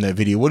absence from that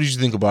video. What did you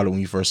think about it when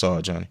you first saw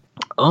it, Johnny?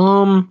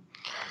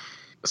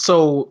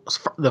 So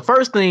the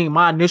first thing,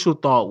 my initial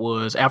thought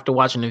was after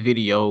watching the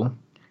video,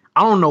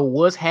 I don't know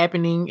what's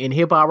happening in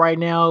hip hop right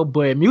now,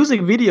 but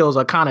music videos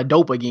are kind of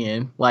dope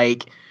again.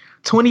 Like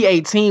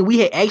 2018,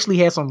 we actually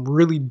had some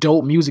really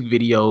dope music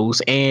videos,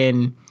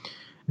 and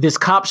this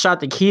Cop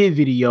Shot the Kid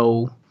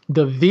video,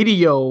 the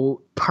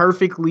video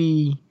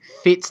perfectly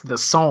fits the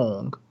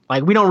song.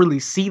 Like, we don't really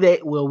see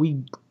that. Well,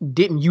 we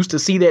didn't used to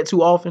see that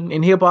too often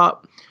in hip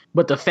hop,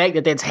 but the fact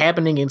that that's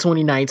happening in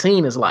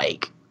 2019 is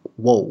like,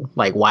 whoa,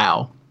 like,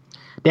 wow.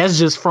 That's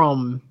just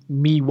from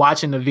me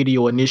watching the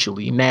video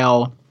initially.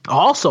 Now,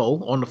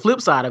 also on the flip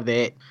side of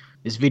that,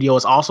 this video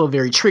is also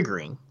very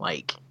triggering.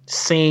 Like,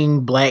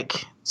 seeing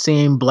black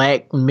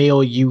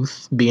male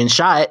youth being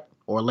shot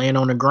or laying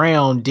on the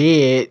ground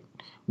dead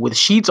with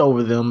sheets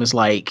over them is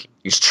like,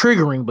 it's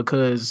triggering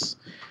because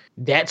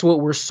that's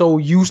what we're so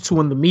used to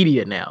in the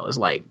media now. It's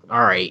like,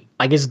 all right,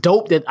 like, it's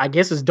dope that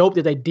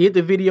they did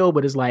the video,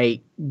 but it's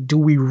like, do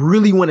we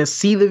really want to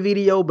see the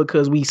video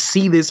because we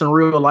see this in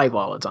real life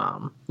all the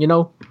time, you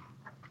know?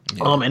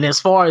 Yeah. And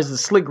as far as the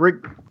Slick Rick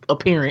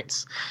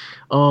appearance,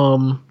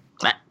 even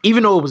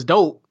though it was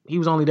dope, he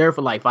was only there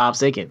for like 5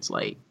 seconds.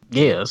 Like,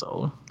 yeah,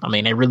 so I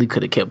mean, they really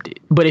could have kept it.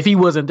 But if he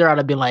wasn't there, I'd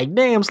have been like,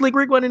 "Damn, Slick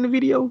Rick wasn't in the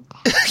video."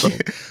 So.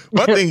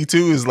 My thing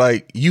too is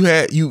like, you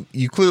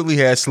clearly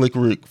had Slick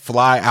Rick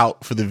fly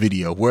out for the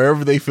video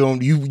wherever they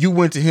filmed. You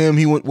went to him,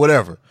 he went,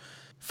 whatever.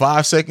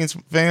 5 seconds,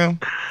 fam.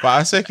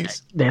 5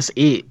 seconds. That's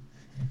it.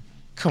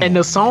 Come on,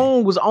 the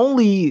song was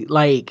only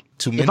like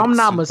 2 minutes. If I'm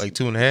not like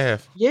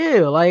 2.5.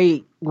 Yeah,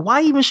 like,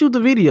 why even shoot the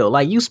video?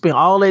 Like, you spent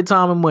all that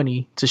time and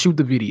money to shoot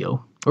the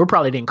video. It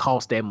probably didn't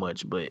cost that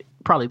much, but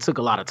probably took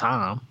a lot of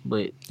time.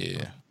 But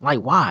yeah, like,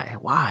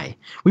 why?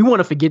 We want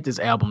to forget this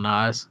album,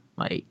 Nas.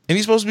 Like, and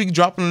he's supposed to be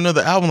dropping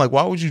another album. Like,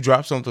 why would you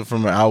drop something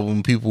from an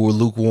album people were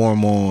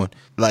lukewarm on?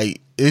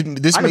 Like,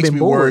 this makes me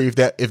worry if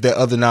that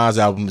other Nas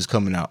album is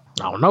coming out.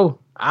 I don't know.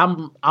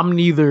 I'm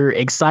neither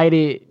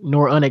excited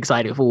nor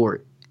unexcited for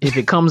it. If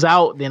it comes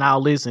out, then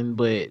I'll listen.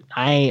 But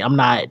I'm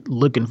not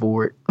looking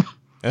for it.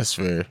 That's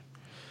fair.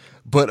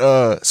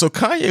 But so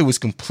Kanye was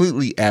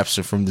completely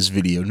absent from this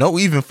video. No,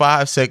 even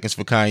 5 seconds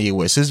for Kanye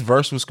West. His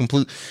verse was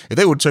complete. If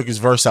they would have took his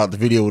verse out, the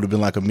video would have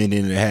been like a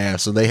minute and a half.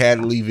 So they had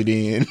to leave it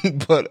in.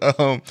 But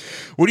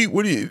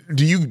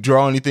do you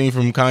draw anything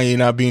from Kanye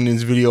not being in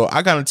this video?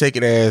 I kind of take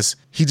it as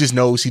he just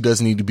knows he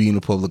doesn't need to be in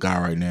the public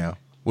eye right now.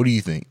 What do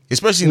you think?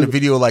 Especially in a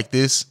video like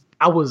this.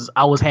 I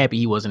was happy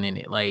he wasn't in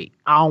it. Like,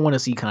 I don't want to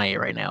see Kanye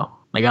right now.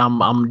 Like,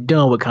 I'm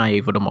done with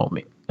Kanye for the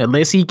moment.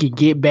 Unless he can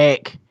get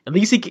back, at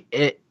least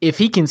if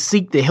he can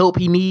seek the help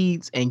he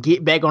needs and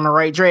get back on the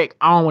right track,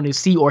 I don't want to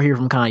see or hear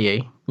from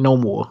Kanye no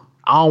more.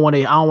 I don't want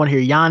to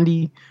hear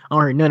Yandi. I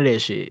don't hear none of that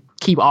shit.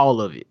 Keep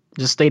all of it.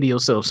 Just stay to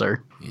yourself,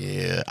 sir.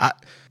 Yeah,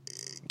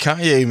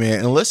 Kanye,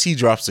 man. Unless he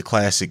drops a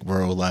classic,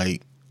 bro.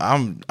 Like,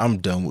 I'm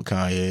done with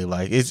Kanye.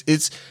 Like,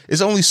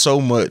 it's only so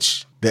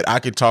much that I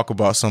could talk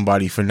about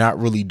somebody for not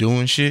really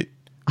doing shit.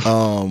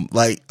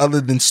 Like,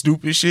 other than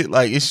stupid shit.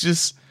 Like, it's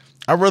just,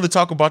 I'd rather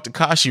talk about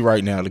Tekashi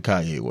right now than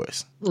Kanye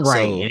West.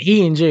 Right, So, and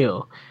he in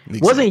jail.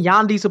 Exactly. Wasn't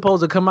Yandi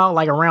supposed to come out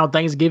like around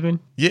Thanksgiving?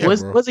 Yeah,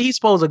 bro. Wasn't he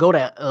supposed to go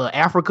to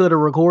Africa to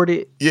record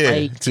it? Yeah,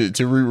 like,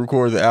 to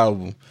re-record the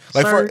album.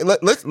 Like, Sir?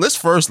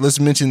 let's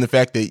mention the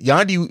fact that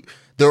Yandi,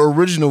 the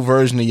original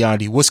version of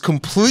Yandi, was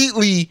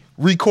completely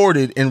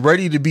recorded and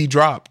ready to be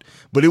dropped,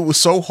 but it was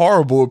so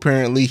horrible.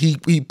 Apparently,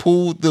 he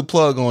pulled the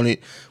plug on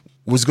it.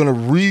 Was gonna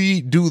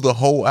redo the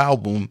whole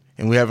album,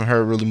 and we haven't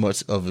heard really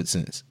much of it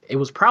since. It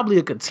was probably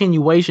a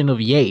continuation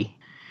of Ye,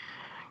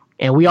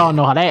 and we all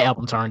know how that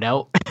album turned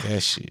out.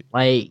 That shit.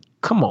 Like,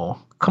 come on,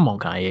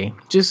 Kanye.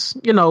 Just,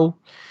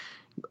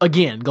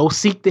 again, go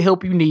seek the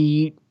help you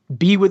need.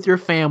 Be with your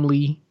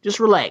family.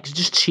 Just relax.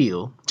 Just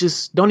chill.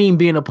 Just don't even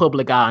be in the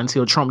public eye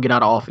until Trump get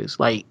out of office.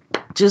 Like,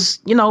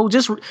 just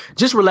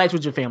relax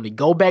with your family.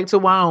 Go back to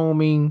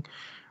Wyoming.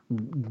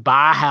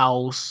 Buy a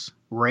house.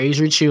 Raise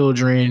your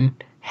children.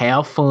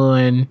 Have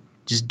fun.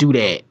 Just do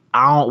that.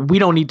 We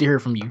don't need to hear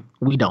from you.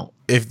 We don't.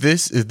 If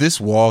this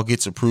wall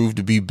gets approved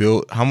to be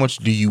built, how much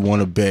do you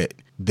want to bet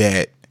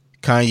that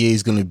Kanye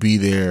is going to be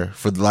there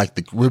for like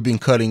the ribbon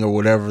cutting or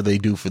whatever they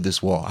do for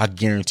this wall? I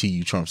guarantee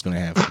you Trump's going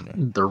to have him there.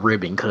 The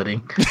ribbon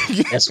cutting.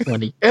 That's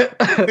funny.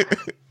 Okay.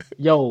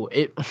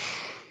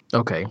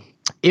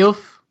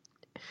 If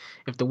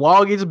the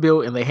wall gets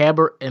built and they have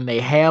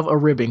a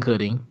ribbon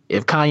cutting,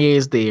 if Kanye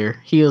is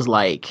there, he is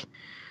like,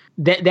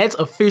 that's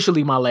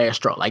officially my last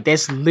straw. Like,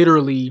 that's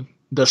literally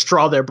the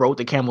straw that broke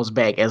the camel's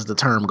back, as the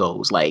term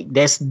goes. Like,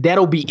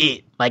 that'll be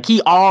it. Like,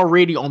 he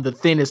already on the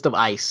thinnest of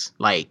ice.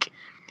 Like,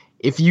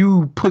 if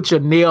you put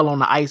your nail on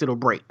the ice, it'll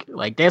break.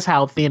 Like, that's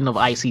how thin of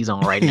ice he's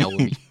on right now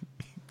with me.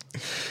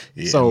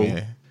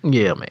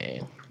 Yeah,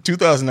 man.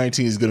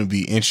 2019 is going to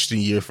be an interesting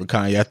year for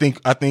Kanye. I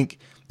think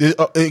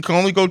it can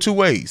only go two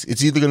ways.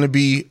 It's either going to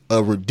be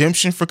a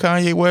redemption for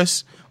Kanye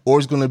West, or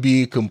it's going to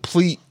be a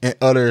complete and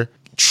utter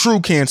true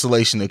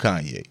cancellation of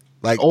Kanye.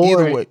 Like,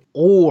 either way.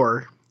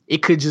 Or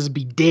it could just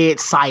be dead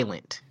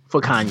silent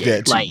for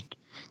Kanye. Like,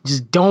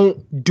 just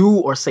don't do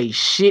or say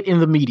shit in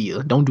the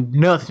media. Don't do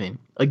nothing.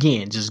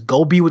 Again, just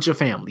go be with your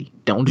family.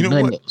 Don't do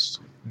nothing else.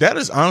 That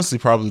is honestly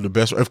probably the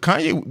best. If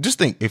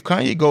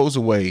Kanye goes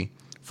away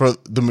for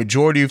the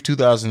majority of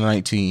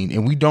 2019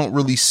 and we don't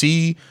really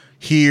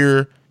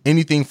hear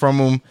anything from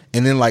him,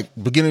 and then like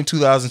beginning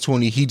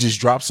 2020, he just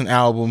drops an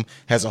album,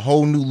 has a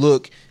whole new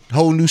look,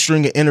 whole new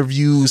string of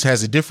interviews,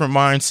 has a different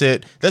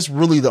mindset. That's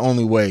really the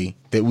only way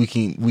that we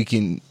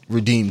can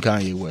redeem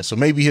Kanye West. So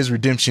maybe his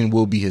redemption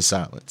will be his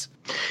silence.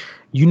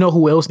 You know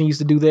who else needs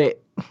to do that?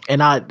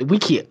 And we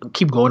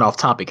keep going off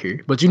topic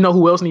here, but you know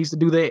who else needs to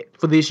do that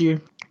for this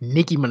year?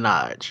 Nicki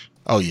Minaj.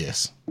 Oh,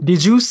 yes.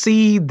 Did you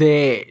see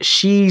that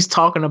she's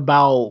talking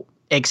about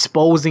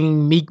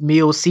exposing Meek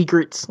Mill's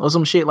secrets or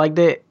some shit like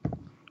that?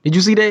 Did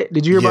you see that?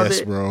 Did you hear about that?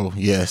 Yes, bro.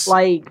 Yes.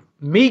 Like,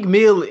 Meek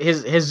Mill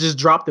has just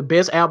dropped the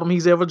best album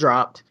he's ever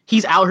dropped.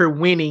 He's out here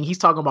winning. He's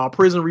talking about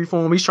prison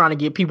reform. He's trying to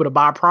get people to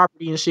buy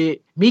property and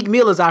shit. Meek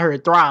Mill is out here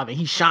thriving.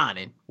 He's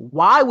shining.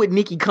 Why would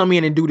Nicki come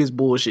in and do this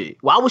bullshit?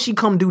 Why would she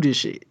come do this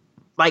shit?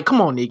 Like,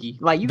 come on, Nicki.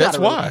 Like, you gotta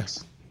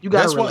relax. You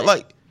gotta relax. Why,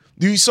 like,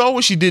 you saw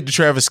what she did to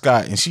Travis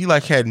Scott, and she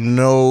like had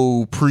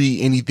no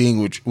anything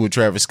with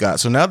Travis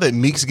Scott. So now that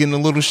Meek's getting a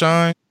little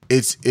shine,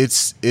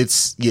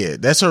 it's yeah,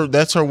 that's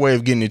her way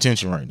of getting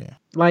attention right now.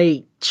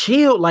 Like,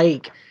 chill.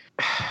 Like,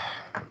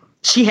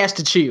 she has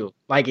to chill.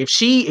 Like, if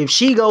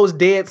she goes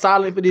dead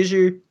silent for this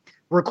year,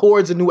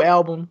 records a new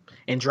album,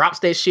 and drops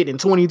that shit in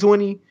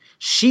 2020,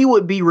 she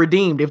would be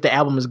redeemed if the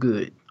album is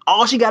good.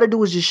 All she got to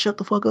do is just shut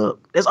the fuck up.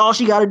 That's all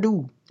she got to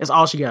do.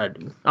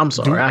 I'm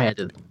sorry. I had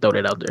to throw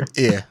that out there.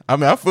 Yeah. I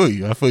mean, I feel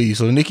you.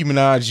 So Nicki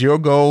Minaj, your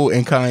goal,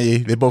 and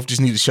Kanye, they both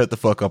just need to shut the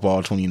fuck up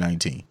all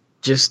 2019.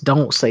 Just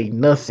don't say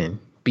nothing.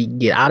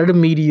 Get out of the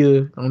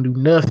media. Don't do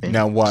nothing.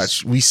 Now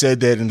watch. We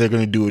said that, and they're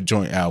going to do a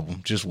joint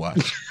album. Just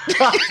watch.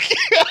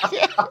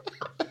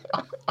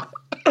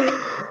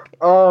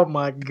 Oh,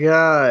 my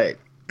God.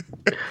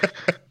 I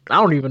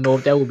don't even know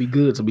if that would be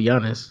good, to be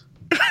honest.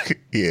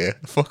 Yeah,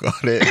 fuck all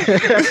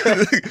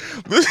that.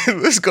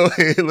 Let's go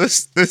ahead.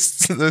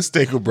 Let's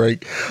take a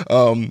break.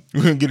 We're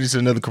gonna get into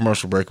another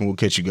commercial break, and we'll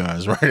catch you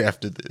guys right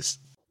after this.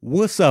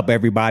 What's up,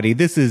 everybody?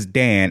 This is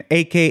Dan,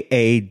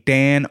 aka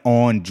Dan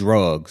on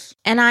Drugs.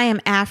 And I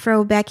am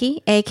Afro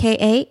Becky,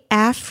 aka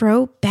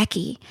Afro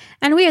Becky.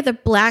 And we are the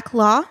Black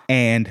Law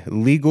and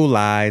Legal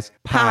Lies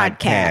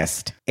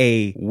Podcast,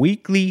 a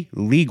weekly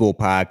legal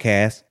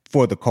podcast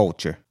for the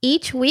culture.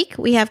 Each week,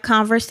 we have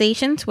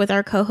conversations with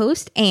our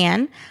co-host,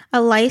 Anne, a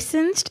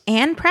licensed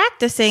and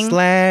practicing /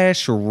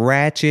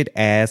 ratchet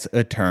ass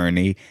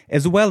attorney,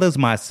 as well as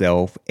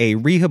myself, a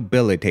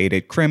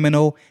rehabilitated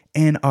criminal,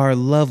 and our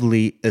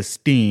lovely,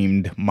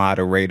 esteemed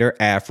moderator,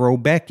 Afro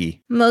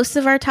Becky. Most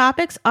of our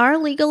topics are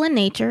legal in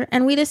nature,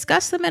 and we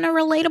discuss them in a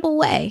relatable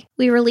way.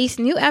 We release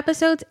new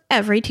episodes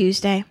every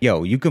Tuesday.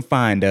 Yo, you can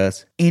find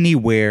us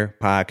anywhere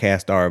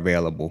podcasts are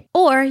available.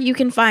 Or you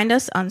can find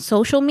us on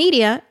social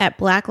media at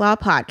Black Law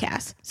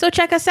Podcast. So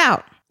check us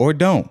out. Or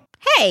don't.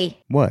 Hey!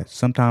 What?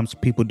 Sometimes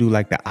people do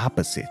like the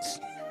opposites.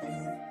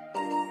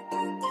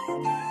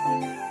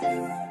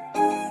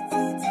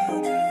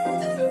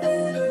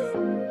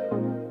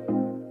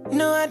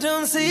 No, I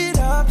don't see it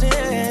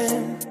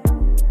often,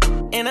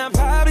 and I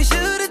probably should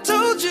have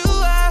told you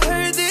I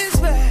heard this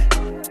bad.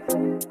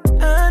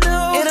 I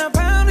know, and I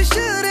probably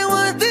shouldn't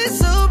want this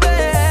so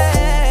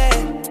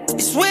bad.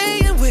 It's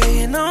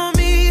weighing on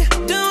me.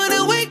 Don't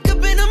wanna wake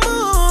up in the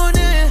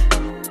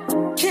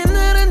morning.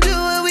 Cannot undo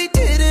what we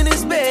did in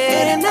this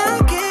bed, and I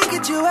can't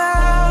get you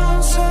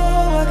out, so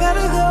I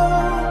gotta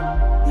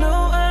go. No,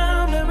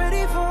 I'm not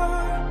ready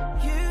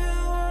for you.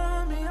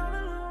 Want me all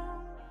alone.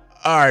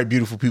 All right,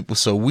 beautiful people.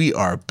 So we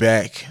are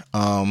back.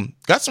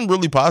 Got some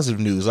really positive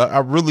news. I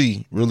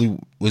really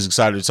was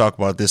excited to talk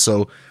about this.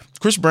 So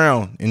Chris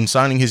Brown, in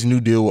signing his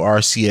new deal with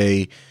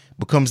RCA,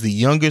 becomes the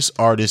youngest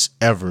artist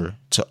ever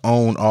to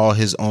own all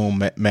his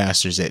own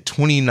masters at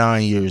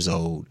 29 years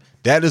old.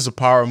 That is a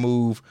power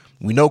move.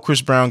 We know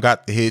Chris Brown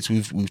got the hits.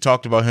 We've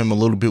talked about him a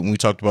little bit when we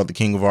talked about the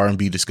King of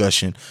R&B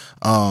discussion.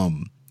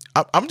 I'm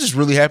just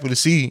really happy to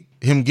see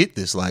him get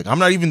this. Like, I'm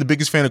not even the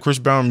biggest fan of Chris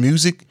Brown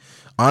music,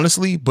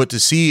 honestly, but to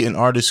see an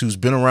artist who's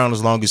been around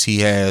as long as he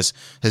has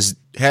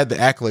had the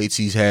accolades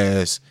he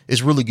has,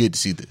 it's really good to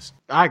see this.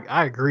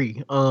 I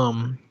agree.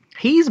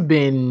 He's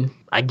been,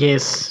 I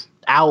guess,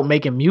 out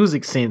making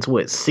music since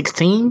what,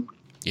 16?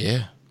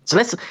 Yeah. So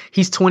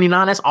he's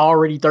 29. That's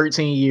already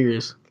 13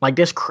 years. Like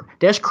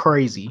that's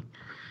crazy.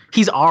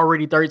 He's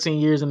already 13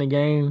 years in the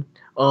game.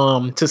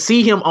 To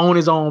see him own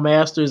his own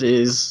masters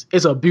is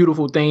a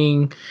beautiful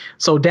thing.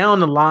 So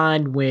down the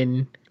line,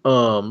 when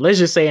let's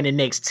just say in the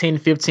next 10,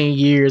 15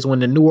 years, when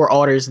the newer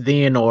artists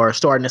then are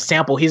starting to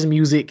sample his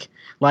music,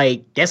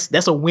 like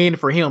that's a win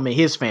for him and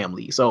his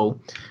family. So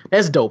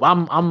that's dope.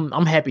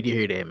 I'm happy to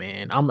hear that,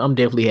 man. I'm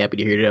definitely happy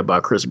to hear that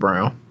about Chris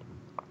Brown.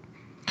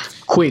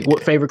 Quick,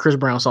 what favorite Chris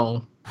Brown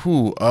song?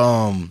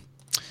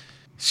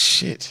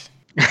 Shit.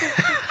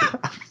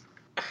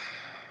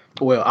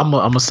 Well, I'm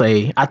gonna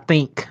say I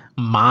think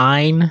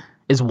mine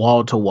is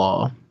Wall to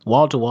Wall.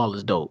 Wall to Wall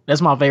is dope.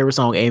 That's my favorite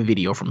song and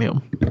video from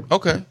him.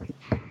 Okay.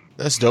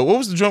 That's dope. What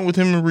was the joint with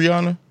him and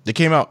Rihanna that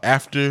came out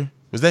after?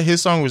 Was that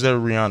his song or was that a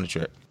Rihanna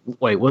track?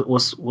 Wait,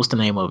 what's the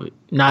name of it?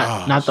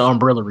 Not the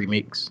Umbrella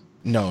remix.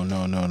 No.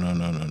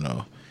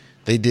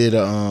 They did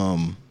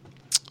Damn,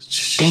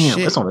 shit.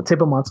 that's on the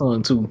tip of my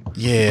tongue too.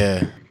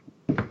 Yeah.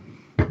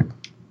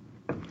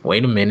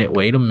 Wait a minute.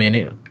 We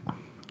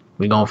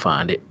gonna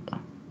find it.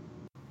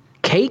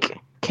 Cake.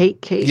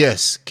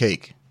 Yes,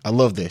 Cake. I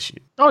love that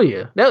shit. Oh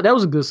yeah, that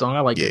was a good song. I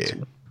like it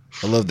too.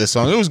 I love that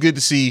song. It was good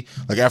to see,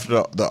 like,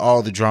 after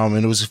all the drama,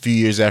 and it was a few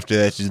years after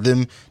that, just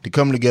them to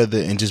come together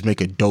and just make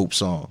a dope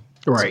song.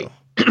 Right.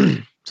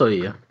 So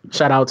yeah,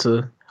 shout out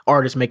to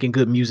artists making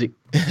good music.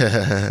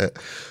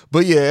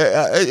 But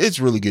yeah, it's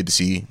really good to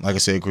see, like I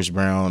said, Chris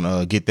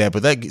Brown get that.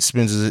 But that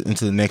spins us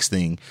into the next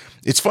thing.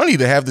 It's funny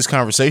to have this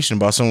conversation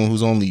about someone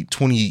who's only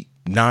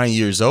 29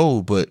 years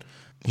old, but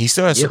he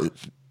still has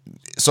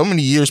so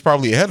many years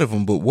probably ahead of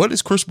him. But what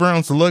is Chris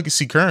Brown's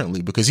legacy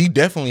currently? Because he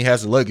definitely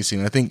has a legacy,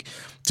 and I think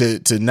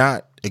to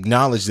not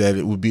acknowledge that,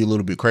 it would be a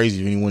little bit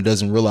crazy if anyone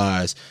doesn't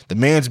realize the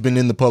man's been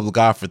in the public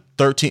eye for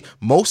 13.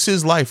 Most of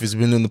his life has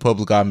been in the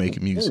public eye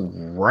making music.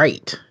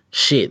 Right.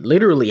 Shit,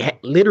 literally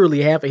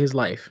half of his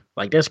life.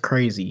 Like, that's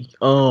crazy.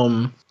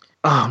 Oh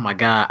my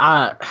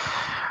God.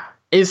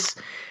 It's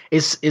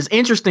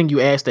interesting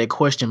you asked that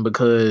question,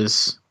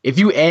 because if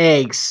you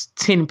ask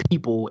 10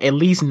 people, at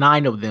least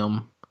 9 of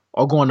them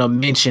are going to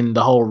mention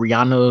the whole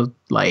Rihanna,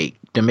 like,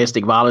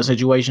 domestic violence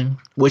situation,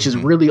 which is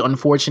really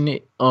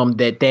unfortunate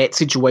that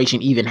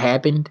situation even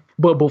happened.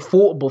 But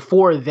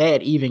before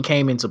that even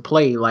came into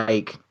play,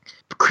 like,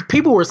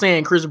 people were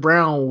saying Chris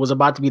Brown was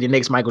about to be the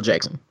next Michael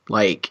Jackson.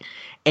 Like,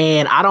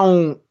 and I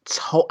don't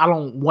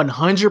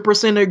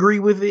 100% agree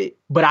with it,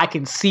 but I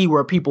can see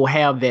where people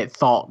have that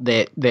thought,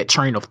 that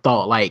train of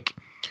thought. Like,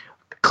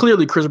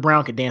 clearly Chris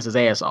Brown can dance his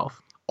ass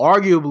off.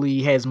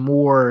 Arguably has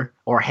more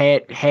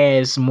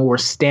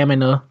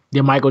stamina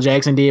than Michael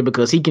Jackson did,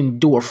 because he can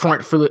do a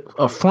front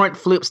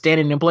flip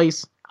standing in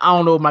place. I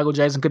don't know if Michael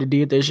Jackson could have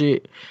did that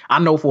shit. I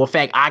know for a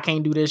fact I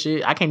can't do that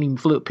shit. I can't even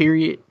flip,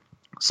 period.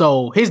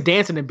 So his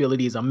dancing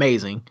ability is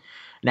amazing.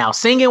 Now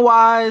singing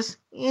wise,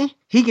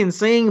 he can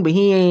sing, but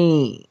he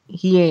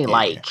ain't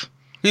like.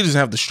 He doesn't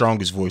have the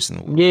strongest voice in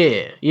the world.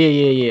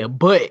 Yeah.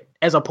 But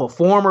as a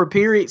performer,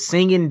 period,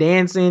 singing,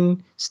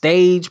 dancing,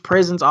 stage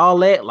presence, all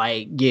that,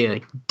 like, yeah,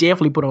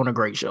 definitely put on a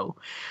great show.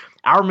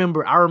 I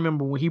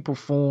remember when he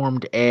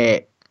performed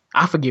at,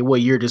 I forget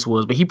what year this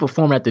was, but he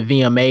performed at the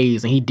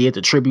VMAs and he did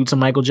the tribute to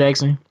Michael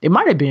Jackson. It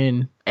might have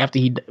been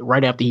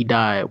right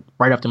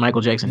after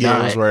Michael Jackson died.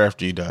 Yeah, it was right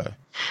after he died.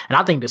 And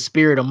I think the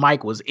spirit of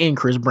Mike was in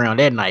Chris Brown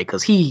that night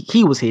because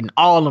he was hitting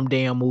all them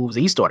damn moves.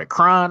 He started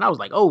crying. I was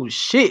like, oh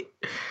shit.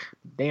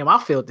 Damn, I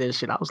felt that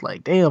shit. I was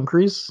like, damn,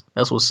 Chris,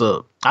 that's what's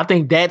up. I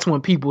think that's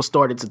when people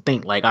started to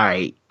think like, all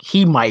right,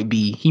 he might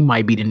be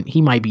next.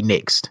 He might be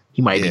next.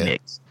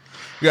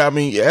 Yeah, I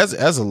mean, as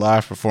a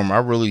live performer, I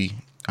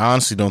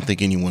honestly don't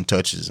think anyone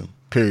touches him.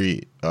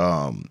 Period.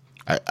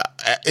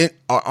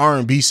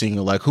 R&B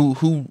singer, like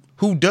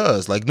who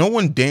does? Like no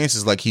one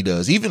dances like he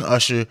does. Even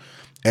Usher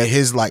at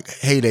his like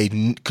heyday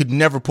could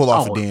never pull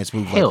off a dance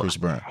move like Chris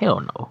Brown.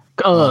 Hell no.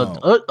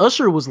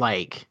 Usher was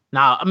like,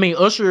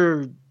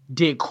 Usher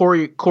did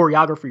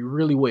choreography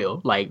really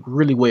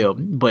well,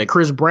 but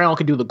Chris Brown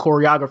can do the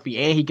choreography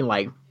and he can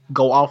like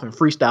go off and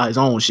freestyle his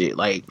own shit.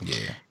 Like,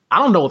 I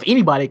don't know if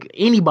anybody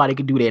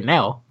could do that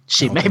now.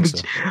 Shit,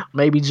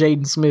 maybe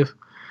Jaden Smith.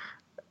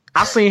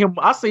 I seen him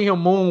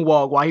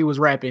moonwalk while he was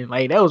rapping.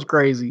 Like, that was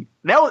crazy.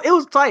 It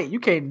was tight. You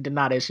can't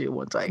deny that shit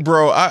was tight.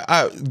 Bro,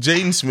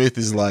 Jaden Smith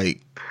is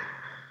like,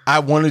 I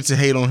wanted to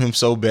hate on him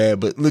so bad,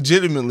 but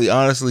legitimately,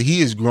 honestly, he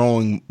is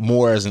growing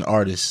more as an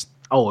artist.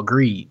 Oh,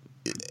 agreed.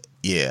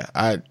 Yeah,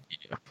 I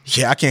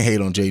can't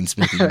hate on Jaden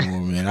Smith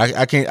anymore, man.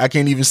 I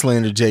can't even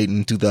slander Jaden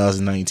in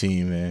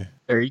 2019, man.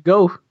 There you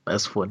go.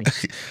 That's funny.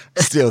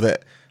 Still,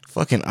 that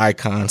fucking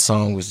Icon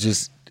song was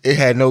just, it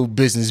had no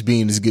business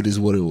being as good as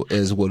what it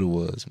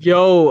was. Man.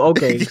 Yo,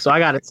 okay, so I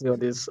gotta tell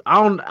this.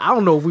 I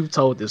don't know if we've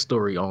told this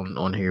story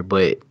on here,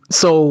 but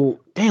so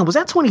damn, was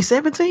that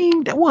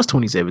 2017? That was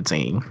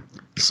 2017.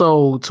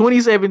 So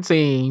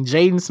 2017,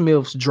 Jaden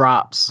Smith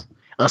drops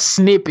a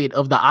snippet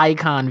of the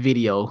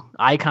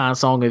Icon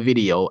song and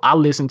video. I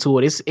listened to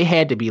it. It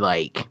had to be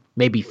like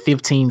maybe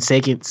 15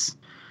 seconds.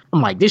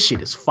 I'm like, this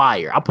shit is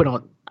fire.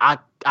 I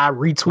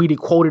retweeted,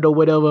 quoted or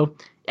whatever.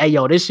 Hey,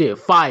 yo, this shit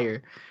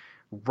fire.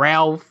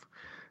 Ralph,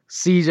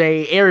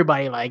 CJ,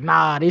 everybody like,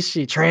 nah, this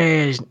shit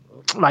trash.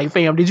 Like,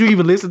 fam, did you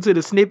even listen to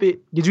the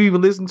snippet? Did you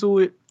even listen to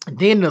it?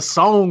 Then the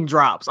song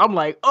drops. I'm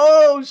like,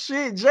 oh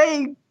shit,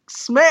 Jay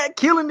Smack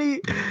killing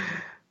it.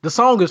 The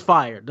song is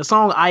fire. The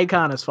song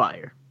Icon is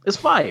fire. It's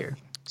fire.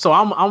 So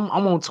I'm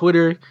on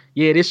Twitter.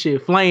 Yeah, this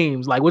shit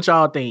flames. Like, what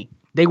y'all think?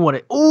 You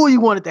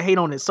wanted to hate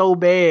on it so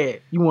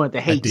bad. You wanted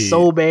to hate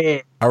so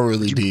bad. I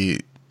really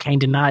did. Can't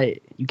deny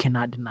it. You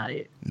cannot deny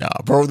it. Nah,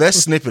 bro, that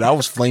snippet, I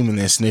was flaming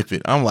that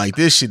snippet. I'm like,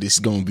 this shit is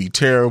gonna be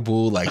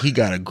terrible. Like, he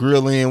got a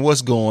grill in.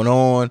 What's going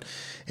on?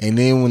 And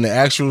then when the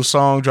actual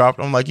song dropped,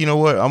 I'm like, you know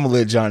what? I'm gonna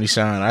let Johnny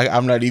shine.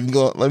 I'm not even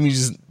going. Let me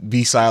just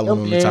be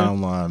silent on the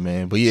timeline,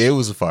 man. But yeah, it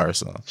was a fire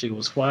song. She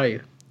was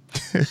fire.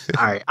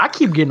 All right, I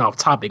keep getting off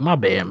topic. My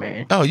bad,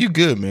 man. Oh, you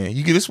good, man.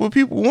 You get this what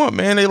people want,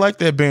 man. They like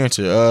that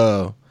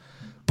banter.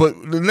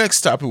 But the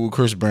next topic with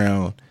Chris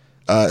Brown.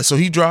 So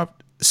he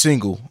dropped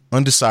single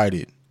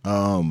Undecided.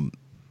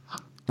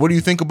 What do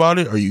you think about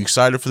it? Are you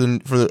excited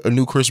for a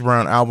new Chris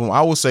Brown album?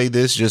 I will say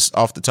this just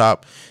off the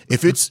top: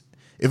 if it's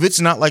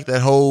not like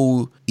that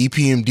whole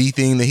EPMD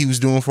thing that he was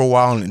doing for a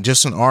while and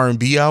just an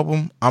R&B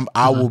album,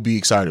 I will be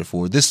excited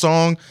for it. This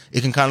song,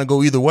 it can kind of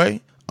go either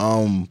way.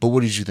 But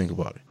what did you think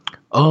about it?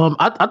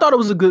 I thought it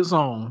was a good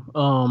song.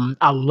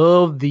 I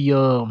love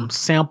the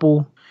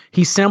sample.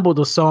 He sampled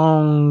the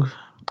song,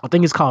 I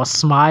think it's called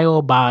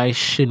Smile by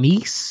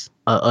Shanice,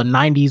 a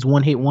 90s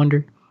one-hit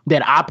wonder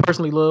that I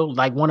personally love,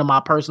 like one of my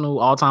personal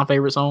all-time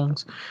favorite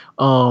songs.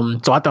 So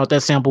I thought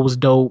that sample was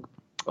dope.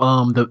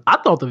 I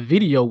thought the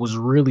video was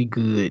really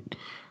good.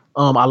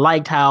 I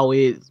liked how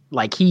he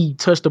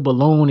touched a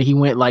balloon and he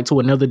went like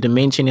to another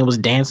dimension and was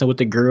dancing with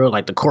the girl.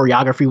 Like, the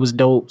choreography was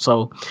dope.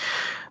 So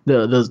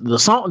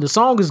the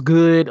song is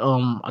good.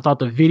 I thought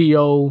the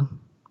video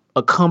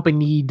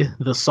accompanied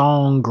the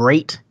song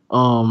great.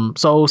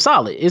 So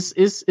solid.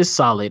 It's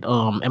solid.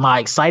 Am I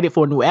excited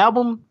for a new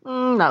album?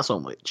 Not so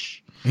much.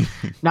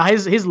 Now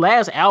his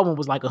last album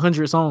was like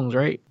 100 songs,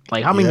 right?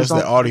 Like, how many that's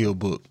songs? the audio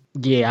book.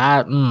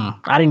 Yeah,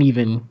 I didn't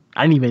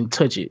even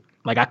touch it.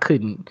 Like, I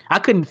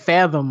couldn't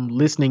fathom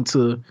listening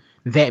to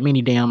that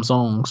many damn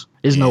songs.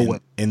 There's no way.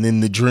 And then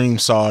the Dream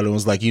saw it and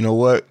was like, you know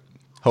what?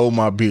 Hold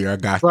my beer. I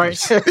got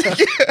this.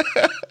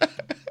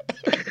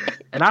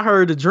 And I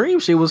heard the Dream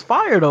shit was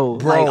fire though.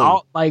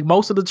 Bro, like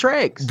most of the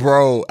tracks.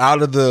 Bro,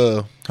 out of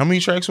the, how many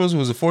tracks was it?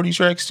 Was it 40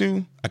 tracks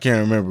too? I can't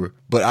remember.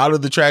 But out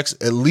of the tracks,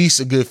 at least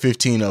a good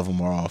 15 of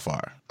them are all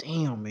fire.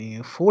 Damn,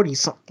 man. 40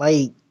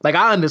 something. Like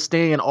I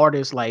understand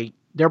artists, like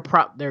they're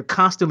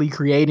constantly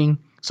creating,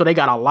 so they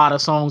got a lot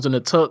of songs in the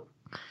tuck.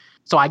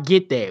 So I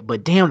get that.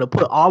 But damn, to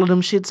put all of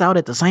them shits out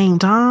at the same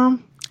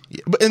time?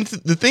 But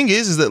the thing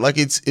is that like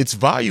it's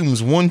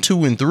volumes 1,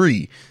 2, and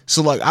 3.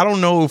 So like I don't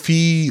know if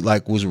he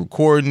like was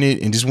recording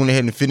it and just went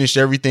ahead and finished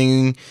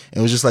everything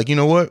and was just like, you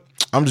know what,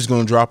 I'm just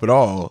gonna drop it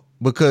all.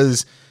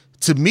 Because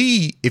to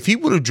me, if he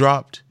would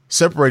have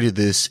separated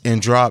this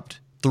and dropped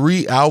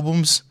 3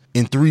 albums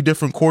in 3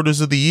 different quarters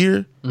of the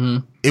year,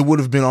 it would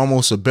have been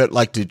almost a bet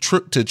like to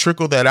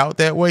trickle that out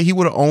that way. He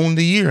would have owned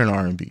the year in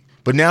R&B.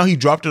 But now he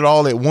dropped it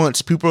all at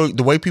once.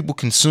 The way people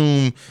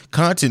consume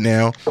content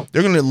now,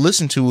 they're gonna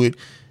listen to it.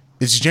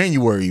 It's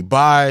January.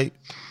 By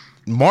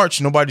March,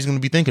 nobody's going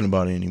to be thinking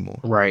about it anymore.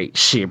 Right.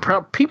 Shit.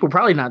 People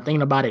probably not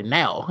thinking about it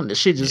now. And the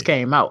shit just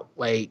came out.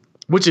 Like,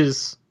 which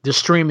is the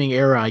streaming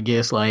era, I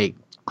guess. Like,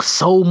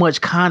 so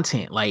much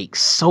content.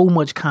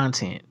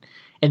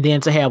 And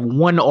then to have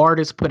one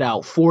artist put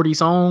out 40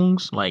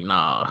 songs, like,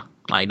 nah.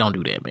 Like, don't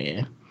do that,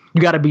 man.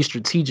 You got to be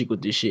strategic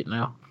with this shit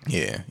now.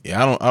 Yeah.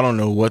 I don't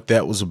know what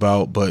that was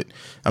about, but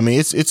I mean,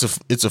 it's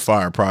a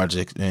fire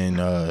project,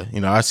 and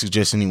I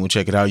suggest anyone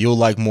check it out. You'll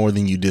like more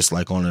than you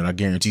dislike on it, I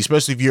guarantee.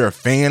 Especially if you're a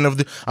fan of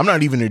I'm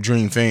not even a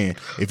Dream fan.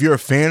 If you're a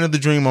fan of the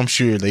Dream, I'm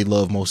sure they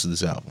love most of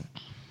this album.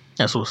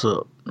 That's what's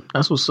up.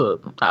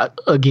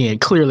 Again,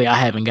 clearly I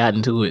haven't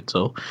gotten to it,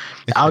 so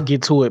I'll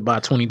get to it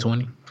by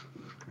 2020.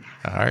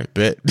 All right,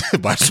 bet.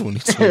 By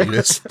 2020.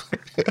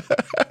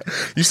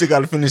 You still got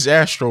to finish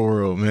Astro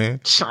World,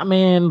 man.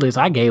 Man,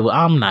 listen,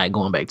 I'm not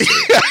going back to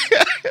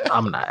it.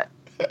 I'm not.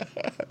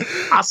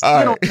 I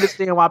still don't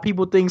understand why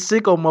people think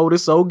Sicko Mode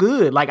is so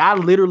good. Like, I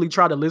literally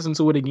tried to listen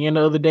to it again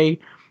the other day.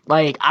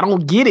 Like, I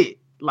don't get it.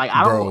 Like,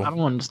 I don't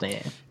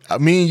understand.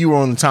 Me and you were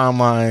on the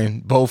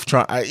timeline, both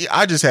trying.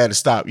 I just had to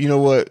stop. You know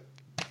what?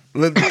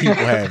 Let the people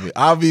have it.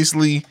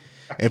 Obviously.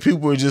 And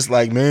people are just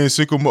like, man,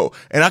 Sicko Mode.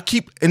 And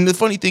the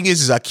funny thing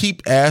is I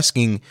keep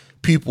asking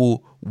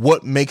people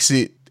what makes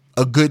it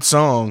a good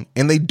song,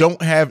 and they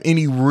don't have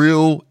any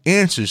real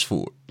answers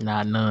for it.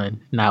 Not none.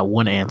 Not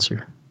one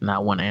answer.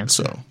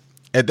 So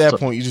at that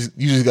point, you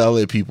just gotta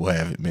let people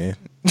have it, man.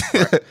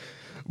 Right.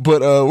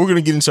 But we're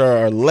gonna get into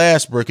our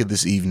last break of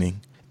this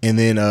evening, and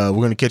then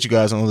we're gonna catch you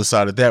guys on the other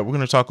side of that. We're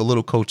gonna talk a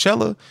little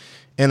Coachella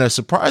and a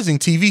surprising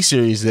TV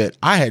series that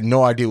I had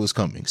no idea was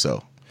coming.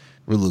 So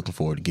we're looking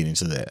forward to getting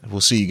into that.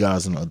 We'll see you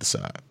guys on the other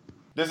side.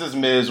 This is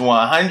Ms.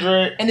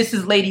 100. And this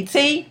is Lady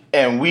T.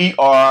 And we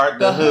are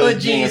the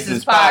Hood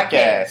Geniuses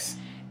Podcast.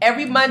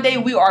 Every Monday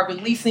we are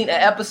releasing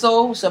an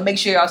episode, so make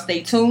sure y'all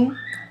stay tuned.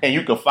 And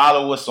you can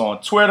follow us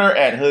on Twitter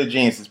at Hood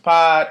Geniuses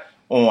Pod,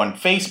 on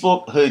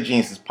Facebook, Hood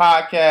Geniuses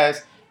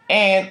Podcast,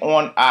 and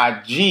on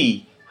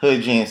IG,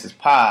 Hood Geniuses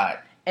Pod.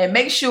 And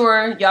make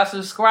sure y'all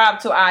subscribe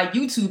to our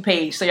YouTube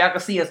page so y'all can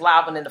see us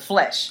live and in the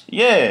flesh.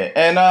 Yeah,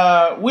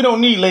 and we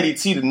don't need Lady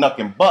T to knuck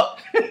and buck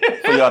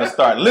for y'all to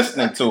start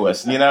listening to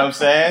us. You know what I'm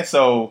saying?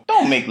 So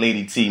don't make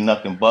Lady T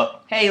knuck and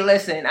buck. Hey,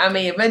 listen, I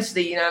mean,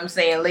 eventually, you know what I'm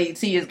saying, Lady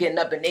T is getting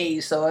up in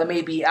age, so I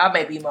may be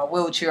in my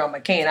wheelchair on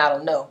my cane, I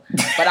don't know.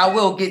 But I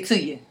will get to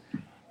you.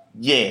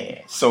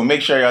 Yeah, so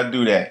make sure y'all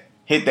do that.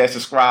 Hit that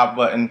subscribe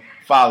button,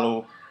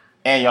 follow,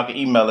 and y'all can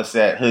email us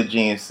at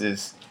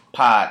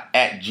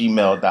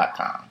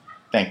hoodgeniuses.pod@gmail.com.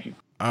 Thank you.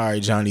 All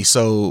right, Johnny.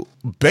 So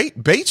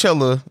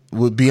Baychella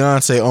with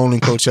Beyonce owning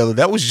Coachella,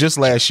 that was just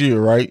last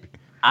year, right?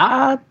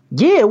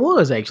 Yeah, it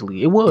was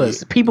actually. It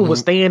was. People were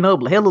staying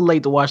up hella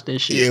late to watch that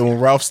shit. Yeah, when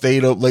Ralph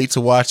stayed up late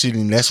to watch it,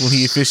 and that's when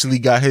he officially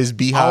got his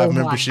Beehive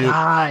membership. Oh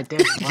my God,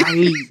 that's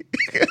right.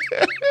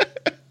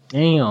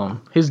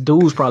 Damn, his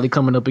dues probably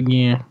coming up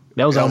again.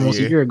 That was almost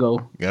a year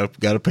ago. Got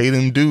to pay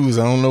them dues.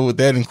 I don't know what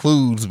that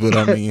includes, but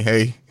I mean,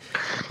 hey.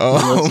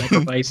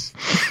 Sacrifice.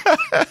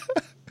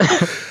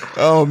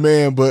 Oh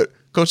man, but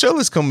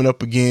Coachella's coming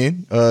up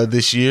again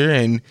this year,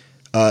 and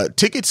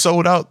tickets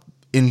sold out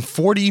in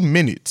 40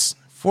 minutes.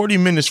 40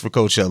 minutes for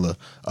Coachella.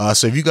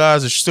 So if you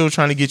guys are still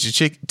trying to get your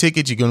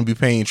tickets, you're going to be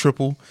paying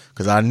triple.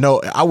 Because I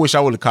wish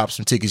I would have copped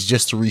some tickets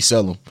just to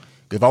resell them.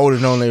 If I would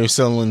have known they were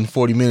selling in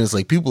 40 minutes,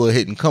 like people are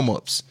hitting come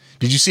ups.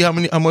 Did you see how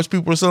much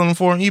people are selling them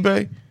for on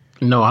eBay?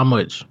 No, how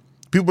much?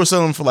 People are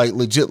selling them for like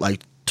legit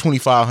like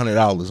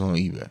 $2,500 on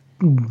eBay.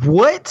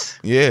 What?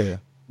 Yeah.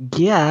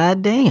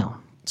 God damn.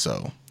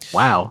 So.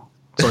 Wow.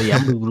 So yeah,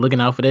 I'm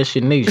looking out for that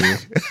shit next year.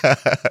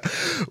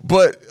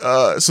 But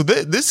so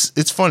this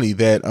it's funny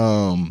that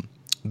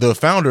the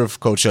founder of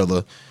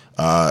Coachella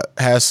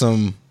has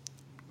some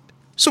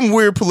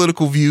weird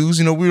political views.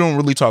 You know, we don't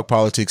really talk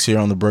politics here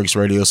on the Breaks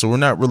Radio, so we're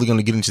not really going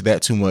to get into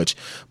that too much.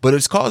 But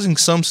it's causing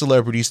some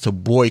celebrities to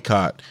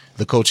boycott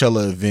the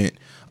Coachella event.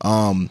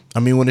 I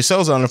mean, when it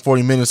sells out in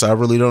 40 minutes, I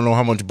really don't know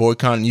how much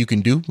boycotting you can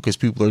do because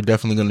people are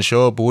definitely going to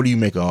show up. But what do you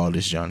make of all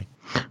this, Johnny?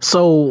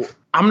 So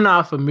I'm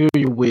definitely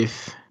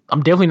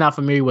not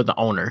familiar with the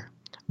owner,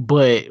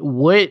 but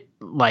what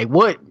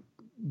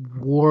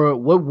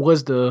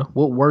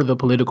were the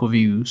political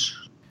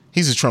views?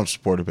 He's a Trump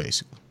supporter,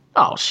 basically.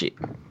 Oh shit.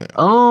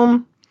 Yeah.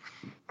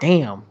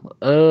 Damn.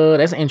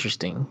 That's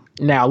interesting.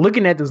 Now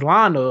looking at this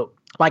lineup,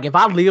 like if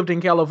I lived in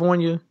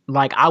California,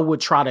 like I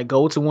would try to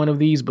go to one of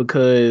these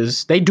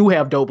because they do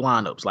have dope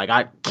lineups. Like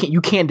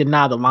you can't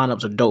deny the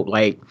lineups are dope.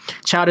 Like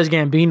Childish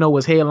Gambino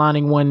was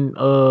headlining one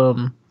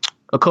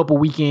a couple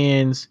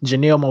weekends.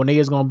 Janelle Monáe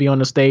is going to be on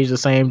the stage the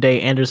same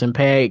day. Anderson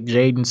 .Paak,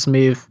 Jaden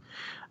Smith,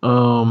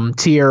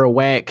 Tierra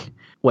Whack.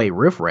 Wait,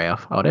 Riff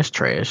Raff? Oh, that's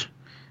trash.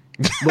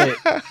 But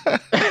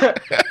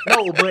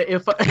no, but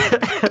if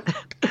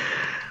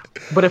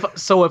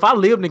if I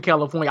lived in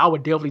California, I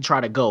would definitely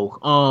try to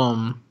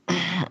go.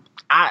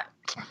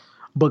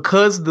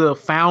 Because the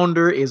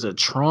founder is a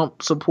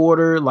Trump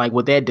supporter, like,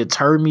 would that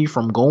deter me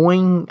from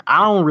going?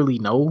 I don't really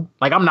know.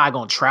 Like, I'm not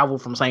gonna travel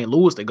from St.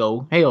 Louis to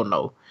go. Hell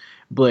no.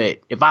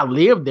 But if I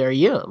lived there,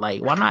 yeah,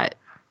 like, why not?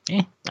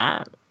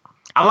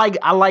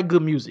 I like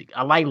good music.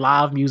 I like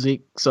live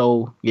music.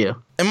 So yeah.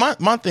 And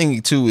my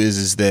thing too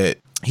is that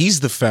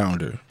he's the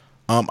founder.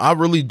 I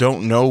really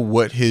don't know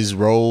what his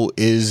role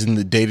is in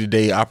the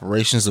day-to-day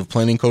operations of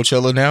planning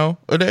Coachella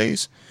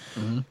nowadays.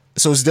 Mm-hmm.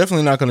 So it's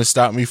definitely not going to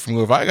stop me from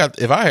if I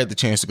had the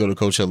chance to go to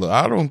Coachella.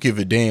 I don't give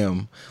a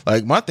damn.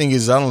 Like, my thing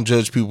is I don't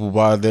judge people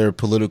by their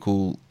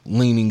political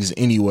leanings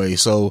anyway.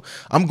 So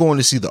I'm going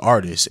to see the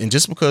artist, and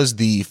just because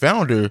the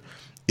founder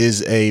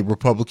is a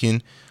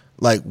Republican,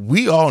 like,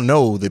 we all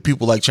know that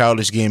people like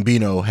Childish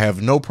Gambino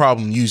have no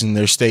problem using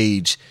their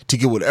stage to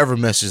get whatever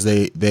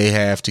message they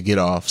have to get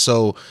off.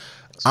 So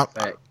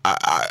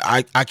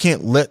I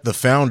can't let the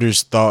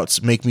founder's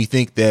thoughts make me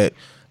think that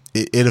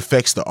it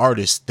affects the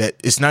artist, that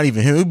it's not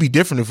even him. It would be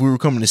different if we were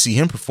coming to see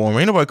him perform.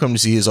 Ain't nobody coming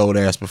to see his old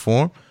ass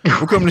perform.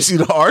 We're coming to see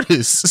the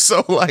artist.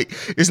 So, like,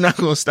 it's not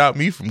going to stop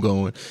me from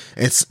going.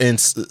 And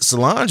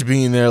Solange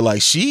being there,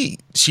 like, she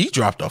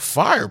dropped a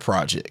fire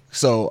project.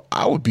 So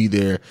I would be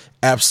there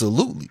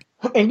absolutely.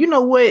 And you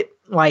know what?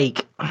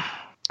 Like,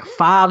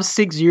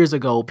 5-6 years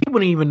ago, people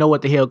didn't even know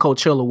what the hell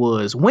Coachella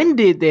was. When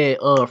did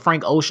that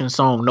Frank Ocean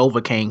song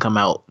Novocaine come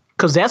out?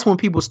 Because that's when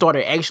people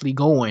started actually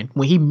going,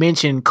 when he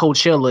mentioned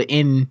Coachella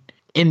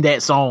in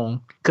that song.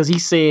 Because he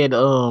said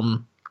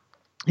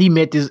he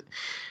met this,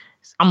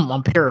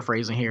 I'm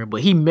paraphrasing here,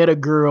 but he met a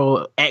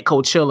girl at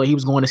Coachella. He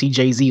was going to see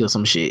Jay-Z or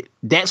some shit.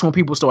 That's when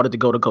people started to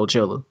go to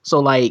Coachella.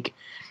 So, like,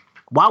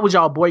 why would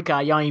y'all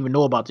boycott? Y'all didn't even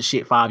know about the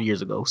shit 5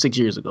 years ago, 6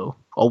 years ago,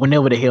 or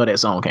whenever the hell that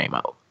song came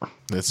out.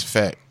 That's a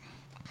fact.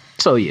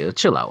 So, yeah,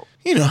 chill out.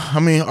 You know, I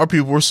mean, our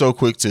people were so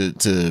quick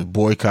to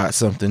boycott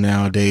something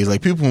nowadays.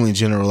 Like, people in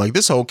general, like,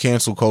 this whole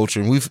cancel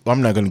culture, and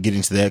I'm not going to get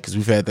into that because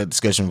we've had that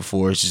discussion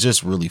before. It's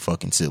just really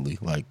fucking silly.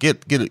 Like,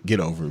 get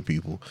over it,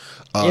 people.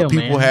 Yeah,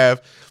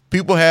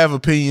 people have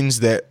opinions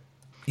that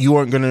you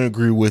aren't going to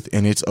agree with,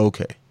 and it's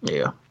okay.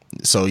 Yeah.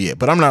 So, yeah,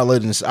 but I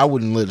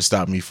wouldn't let it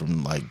stop me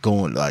from, like,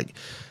 going, like,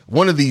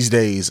 one of these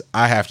days,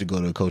 I have to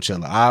go to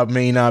Coachella. I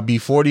may not be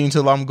 40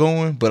 until I'm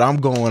going, but I'm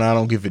going. I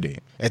don't give a damn.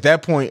 At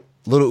that point,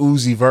 Little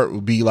Uzi Vert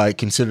would be, like,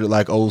 considered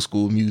like old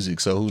school music,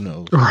 so who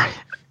knows? Right.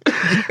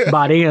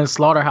 By then,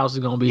 Slaughterhouse is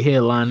gonna be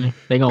headlining.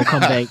 They gonna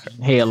come back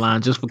and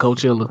headline just for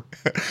Coachella.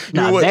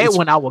 Now that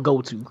one I will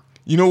go to.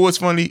 You know what's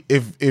funny?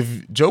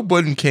 If Joe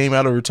Budden came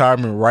out of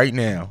retirement right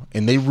now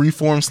and they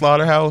reformed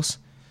Slaughterhouse,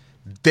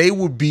 they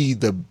would be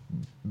the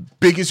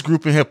biggest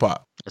group in hip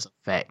hop. That's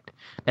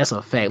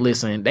a fact.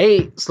 Listen,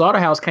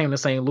 Slaughterhouse came to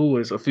St.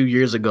 Louis a few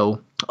years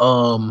ago.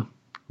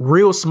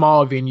 Real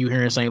small venue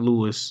here in St.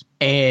 Louis,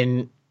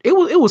 and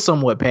it was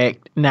somewhat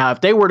packed. Now, if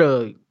they were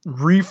to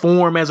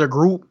reform as a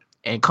group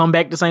and come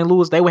back to St.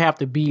 Louis, they would have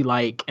to be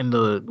like in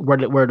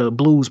where the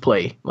Blues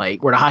play,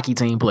 like where the hockey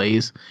team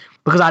plays,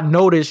 because I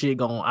know this shit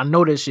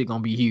gonna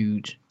be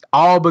huge,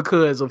 all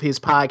because of his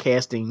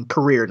podcasting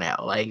career now.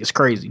 Like, it's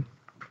crazy.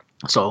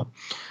 So,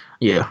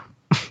 yeah,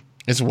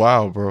 it's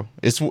wild, bro.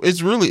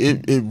 It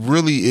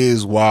really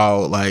is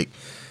wild. Like,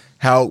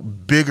 how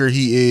bigger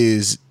he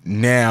is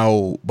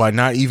now by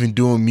not even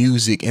doing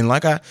music. And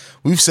like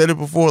we've said it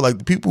before, like,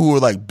 the people who are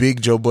like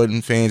big Joe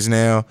Budden fans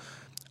now,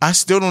 I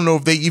still don't know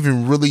if they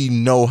even really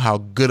know how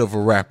good of a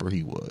rapper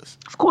he was.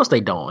 Of course they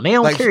don't. They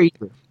don't care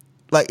either.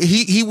 Like,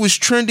 he was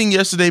trending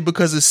yesterday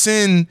because of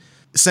Sin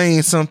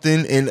saying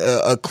something in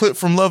a clip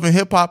from Love and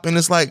Hip Hop, and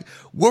it's like,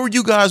 where were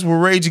you guys when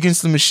Rage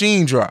Against the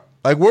Machine dropped?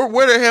 Like,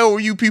 where the hell were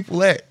you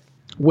people at?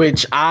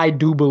 Which I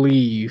do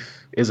believe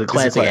is a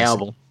classic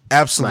album.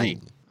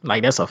 Absolutely.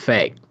 Like, that's a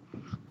fact.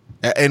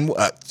 And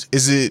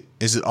is it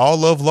All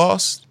Love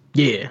Lost?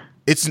 Yeah.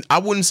 I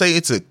wouldn't say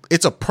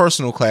it's a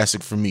personal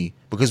classic for me,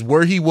 because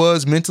where he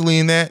was mentally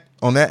on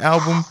that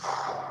album,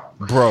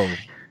 bro.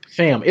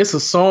 Fam, it's a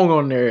song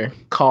on there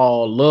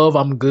called Love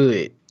I'm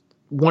Good.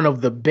 One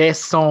of the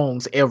best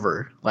songs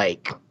ever.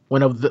 Like,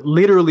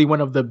 literally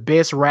one of the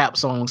best rap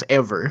songs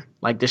ever.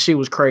 Like, the shit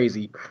was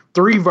crazy.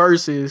 3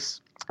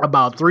 verses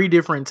about 3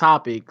 different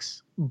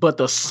topics. But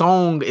the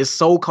song is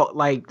so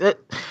like that.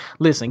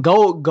 Listen,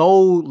 go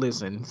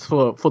listen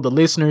for the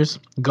listeners.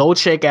 Go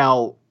check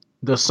out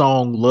the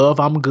song "Love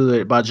I'm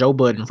Good" by Joe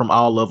Budden from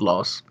All Love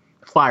Lost.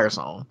 Fire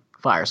song.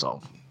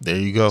 There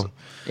you go.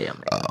 Yeah,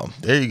 man.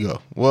 There you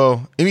go.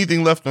 Well,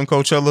 anything left on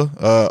Coachella?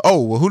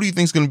 Who do you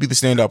think is going to be the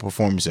standout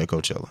performance at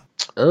Coachella?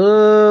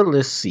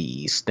 Let's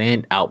see.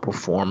 Standout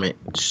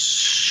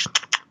performance.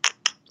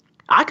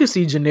 I could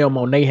see Janelle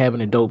Monáe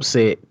having a dope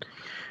set.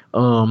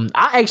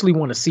 I actually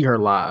want to see her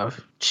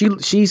live.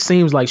 She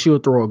seems like she'll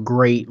throw a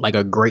great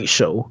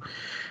show.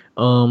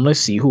 Let's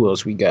see who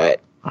else we got.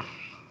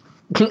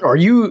 Are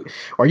you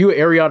an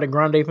Ariana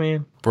Grande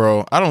fan?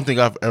 Bro, I don't think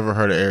I've ever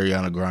heard an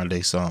Ariana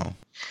Grande song.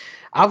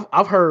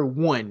 I've heard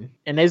one,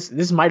 and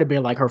this might have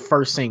been like her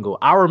first single.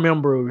 I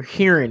remember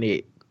hearing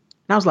it,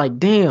 and I was like,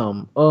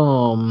 "Damn,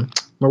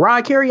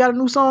 Mariah Carey got a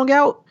new song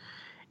out."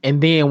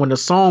 And then when the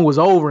song was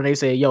over, and they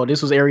said, "Yo,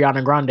 this was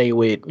Ariana Grande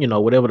with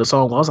whatever the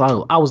song was,"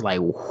 I was like,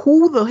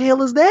 "Who the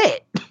hell is that?"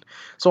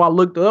 So I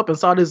looked up and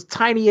saw this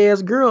tiny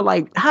ass girl.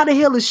 Like, how the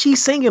hell is she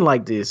singing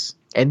like this?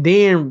 And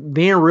then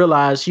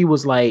realized she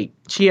was like,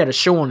 she had a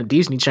show on the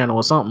Disney Channel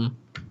or something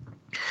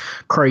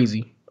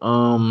crazy.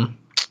 I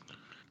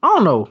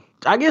don't know.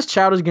 I guess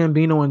Childish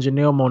Gambino and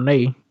Janelle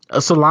Monáe.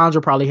 Solange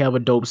will probably have a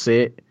dope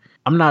set.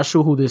 I'm not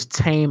sure who this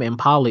Tame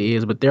Impala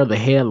is, but they're the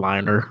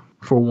headliner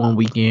for one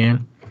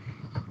weekend.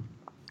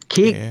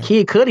 Kid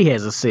Cudi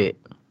has a set.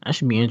 That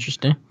should be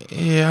interesting.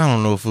 Yeah, I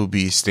don't know if it'll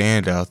be a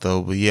standout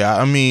though, but yeah,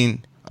 I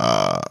mean,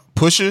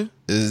 Pusha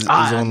is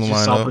on the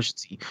lineup.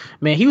 Pusha T.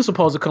 Man, he was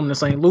supposed to come to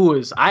St.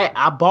 Louis.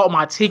 I bought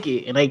my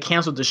ticket and they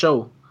canceled the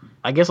show.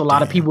 I guess a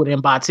lot of people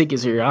didn't buy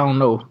tickets here. I don't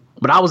know,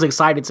 but I was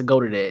excited to go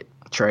to that.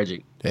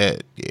 Tragic. Yeah,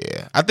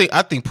 I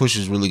think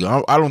Pusha's really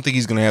good. I don't think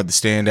he's gonna have the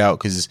standout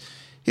because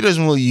he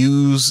doesn't really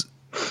use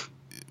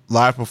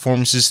live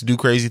performances to do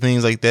crazy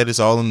things like that. It's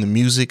all in the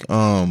music.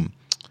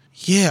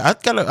 Yeah,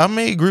 I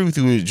may agree with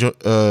you with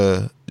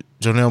Janelle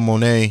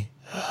Monáe.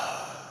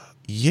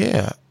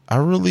 Yeah, I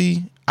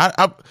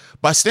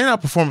by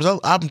standout performance,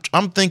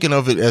 I'm thinking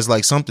of it as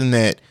like something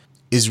that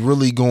is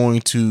really going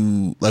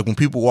to, like, when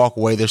people walk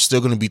away, they're still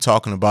going to be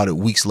talking about it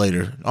weeks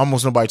later.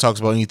 Almost nobody talks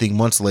about anything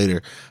months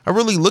later. I'm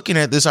really looking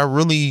at this. I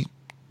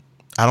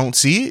don't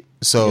see it.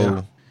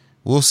 So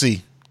We'll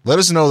see. Let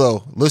us know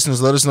though,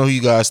 listeners. Let us know who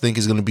you guys think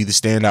is going to be the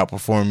standout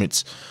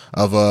performance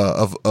of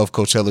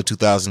Coachella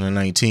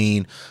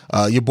 2019.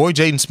 Your boy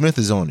Jaden Smith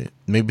is on it.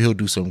 Maybe he'll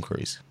do something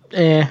crazy.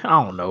 I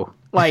don't know.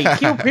 Like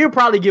he'll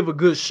probably give a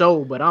good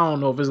show, but I don't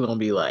know if it's gonna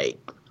be like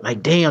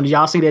damn. Did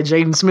y'all see that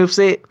Jaden Smith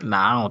set?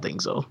 Nah, I don't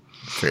think so.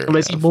 Fair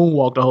Unless enough. he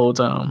moonwalked the whole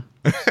time.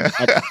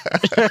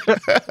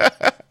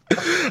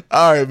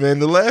 All right, man.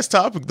 The last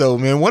topic though,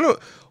 man. One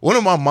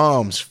of my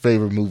mom's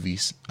favorite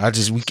movies.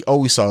 We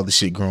always saw the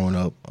shit growing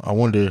up. I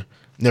wonder.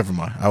 Never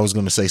mind. I was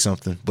gonna say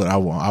something, but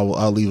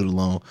I'll leave it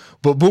alone.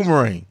 But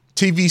Boomerang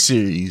TV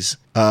series,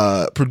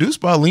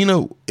 produced by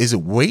Lena. Is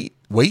it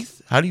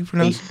Waithe? How do you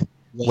pronounce it?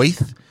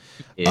 Waithe.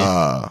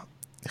 Yeah.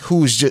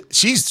 Who's just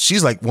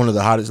she's like one of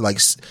the hottest. Like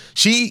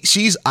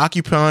she's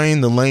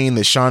occupying the lane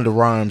that Shonda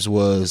Rhimes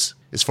was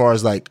as far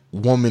as like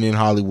woman in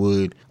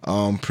Hollywood,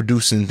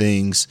 producing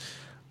things.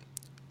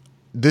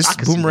 This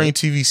Boomerang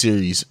TV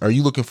series, are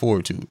you looking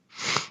forward to it?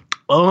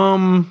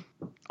 I'm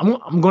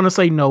gonna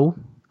say no.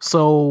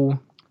 So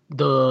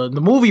the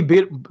movie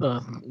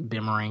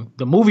Boomerang,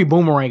 the movie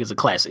Boomerang is a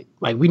classic.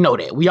 Like we know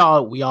that. We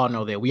all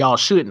know that. We all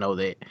should know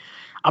that.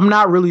 I'm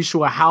not really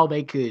sure how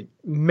they could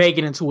make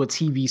it into a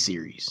TV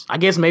series. I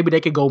guess maybe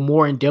they could go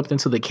more in depth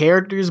into the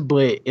characters,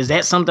 but is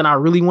that something I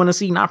really want to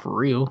see? Not for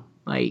real.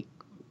 Like,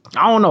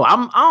 I don't know.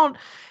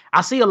 I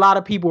see a lot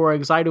of people are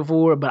excited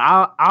for it, but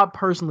I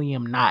personally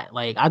am not.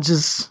 Like,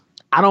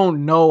 I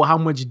don't know how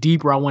much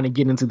deeper I want to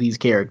get into these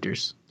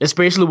characters,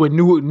 especially with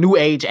new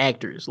age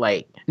actors.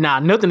 Like,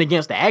 nothing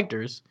against the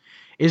actors.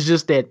 It's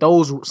just that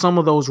some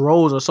of those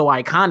roles are so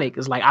iconic.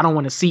 It's like I don't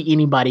want to see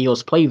anybody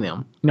else play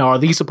them. Are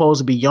these supposed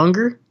to be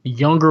younger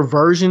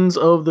versions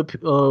of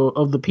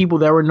the people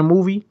that were in the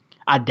movie?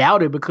 I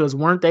doubt it, because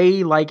weren't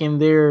they like in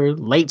their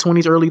late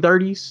 20s, early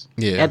 30s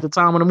at the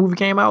time when the movie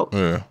came out?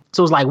 Yeah.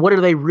 So it's like, what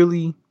are they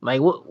really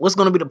like? What's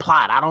going to be the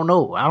plot? I don't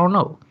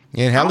know.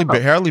 Yeah, and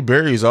Halle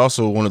Berry is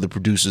also one of the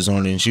producers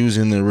on it, and she was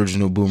in the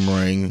original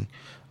Boomerang.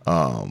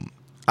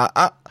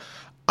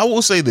 I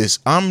will say this: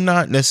 I'm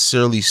not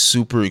necessarily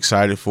super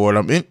excited for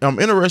it. I'm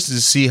interested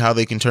to see how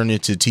they can turn it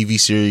into a TV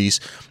series.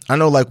 I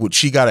know, like with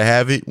She Gotta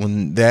Have It,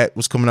 when that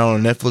was coming out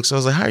on Netflix, I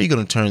was like, how are you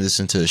going to turn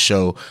this into a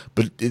show?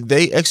 But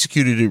they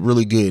executed it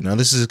really good. Now,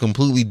 this is a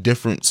completely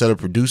different set of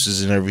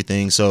producers and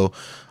everything, so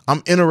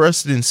I'm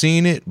interested in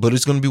seeing it, but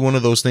it's going to be one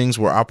of those things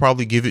where I'll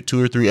probably give it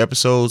 2 or 3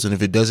 episodes, and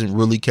if it doesn't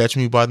really catch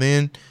me by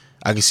then,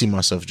 I can see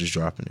myself just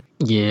dropping it.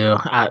 Yeah,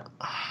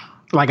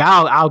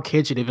 I'll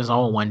catch it if it's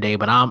on one day,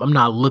 but I'm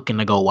not looking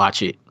to go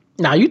watch it.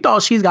 Now, you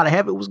thought She's Gotta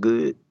Have It was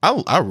good?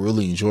 I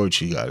really enjoyed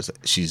She's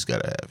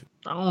Gotta Have It.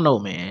 I don't know,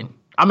 man.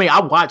 I mean,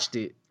 I watched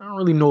it. I don't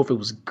really know if it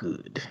was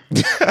good.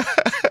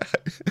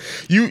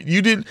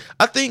 You did.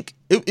 I think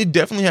it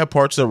definitely had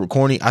parts that were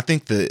corny. I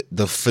think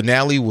the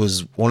finale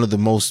was one of the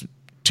most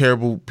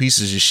terrible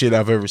pieces of shit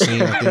I've ever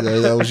seen. I think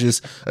that was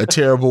just a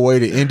terrible way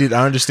to end it.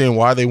 I understand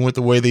why they went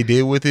the way they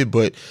did with it,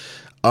 but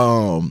I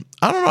don't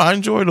know. I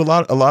enjoyed a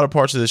lot of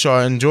parts of the show.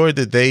 I enjoyed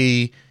that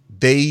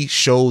they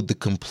showed the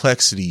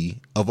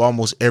complexity of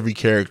almost every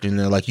character in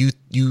there. Like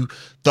you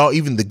thought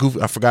even the goofy,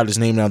 I forgot his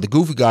name now, the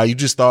goofy guy, you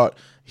just thought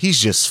he's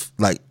just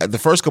like, the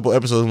first couple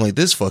episodes, I'm like,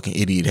 this fucking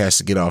idiot has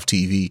to get off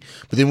TV.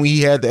 But then when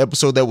he had the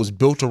episode that was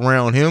built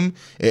around him,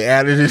 it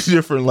added a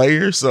different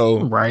layer.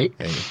 So right.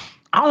 Hey.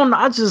 I don't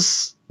know.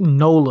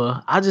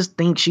 Nola, I just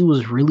think she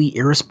was really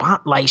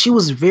irresponsible. Like, she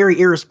was very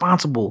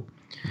irresponsible.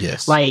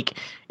 Yes. Like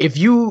if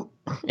you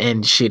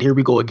and shit, here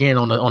we go again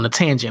on the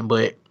tangent,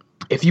 but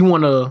if you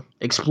want to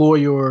explore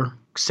your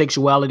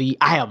sexuality,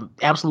 I have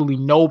absolutely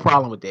no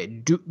problem with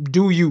that.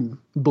 Do you,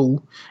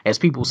 boo, as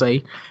people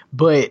say,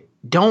 but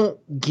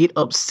don't get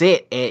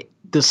upset at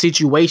the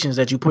situations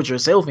that you put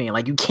yourself in.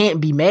 Like you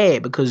can't be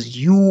mad because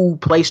you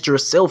placed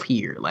yourself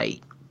here.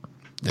 Like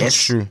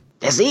that's true.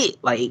 That's it.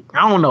 Like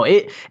I don't know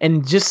it,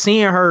 and just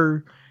seeing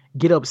her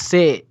get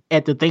upset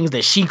at the things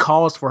that she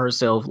caused for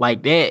herself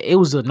like that, it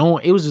was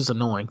annoying. It was just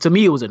annoying to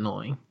me. It was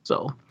annoying.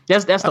 So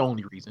that's the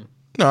only reason.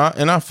 No,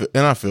 and I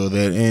feel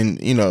that,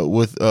 and you know,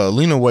 with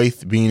Lena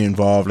Waithe being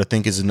involved, I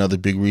think is another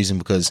big reason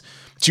because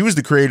she was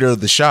the creator of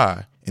The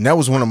Chi, and that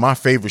was one of my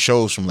favorite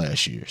shows from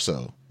last year.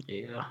 So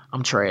yeah,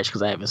 I'm trash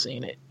because I haven't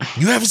seen it.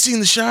 You haven't seen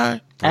The Chi?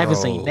 I haven't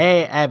seen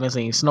that. I haven't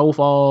seen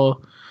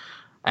Snowfall.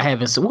 I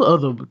haven't seen what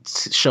other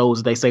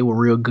shows they say were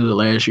real good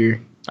last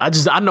year.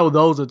 I know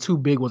those are two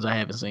big ones I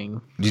haven't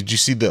seen. Did you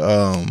see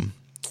the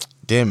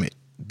damn it,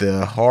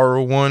 the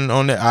horror one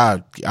on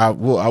that? I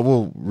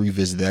will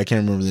revisit that. I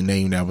can't remember the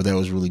name now, but that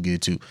was really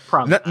good too.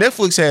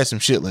 Netflix had some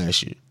shit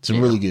last year.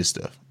 Some really good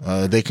stuff.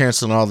 They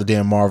canceling all the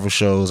damn Marvel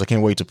shows. I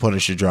can't wait till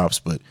Punisher drops,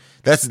 but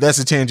that's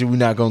a tangent we're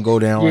not gonna go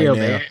down right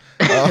now.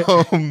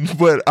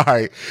 But all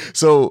right.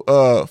 So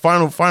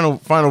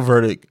final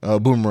verdict.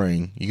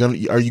 Boomerang.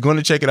 Are you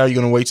gonna check it out? Are you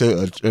gonna wait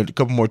till a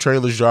couple more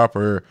trailers drop,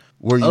 or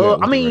where you?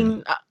 I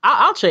mean,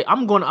 I'll check.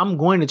 I'm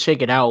going to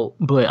check it out,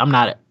 but I'm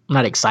not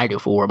excited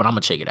for it. But I'm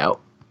gonna check it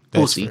out.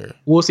 We'll see. Fair.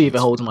 We'll see if it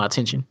holds my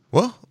attention.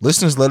 Well,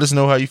 listeners, let us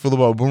know how you feel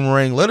about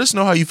Boomerang. Let us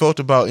know how you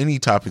felt about any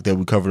topic that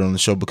we covered on the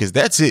show, because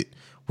that's it.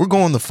 We're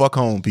going the fuck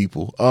home,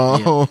 people.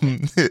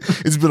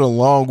 It's been a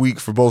long week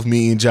for both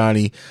me and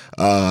Johnny.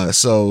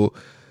 So,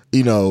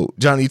 you know,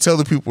 Johnny, tell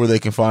the people where they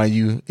can find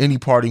you. Any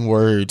parting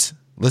words?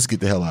 Let's get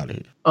the hell out of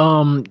here.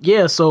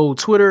 Yeah, so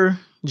Twitter,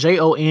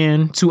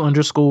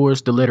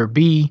 JON2_ the letter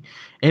B.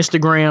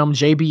 Instagram,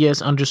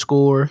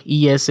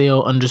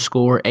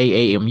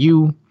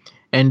 JBS_ESL_AAMU.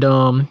 And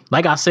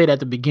like I said at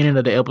the beginning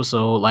of the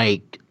episode,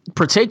 like,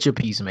 protect your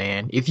peace,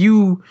 man. If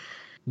you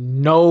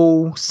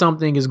know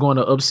something is going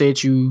to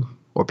upset you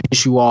or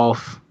piss you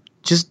off,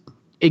 just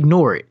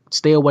ignore it.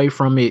 Stay away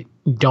from it.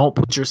 Don't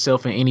put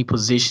yourself in any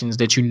positions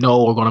that you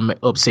know are going to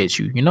upset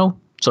you, you know?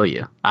 So,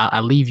 yeah,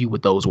 I leave you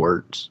with those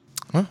words.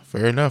 Well,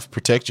 fair enough.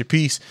 Protect your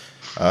peace.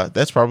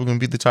 That's probably going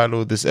to be the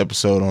title of this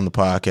episode on the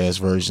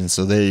podcast version.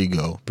 So there you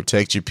go.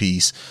 Protect your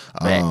peace.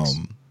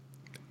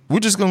 We're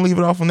just going to leave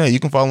it off on that.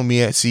 You can follow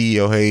me at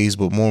CEO Hayes,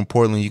 but more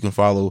importantly, you can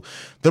follow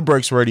The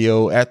B.R.E.A.K.S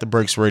Radio at The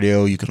B.R.E.A.K.S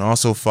Radio. You can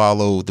also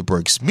follow The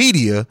B.R.E.A.K.S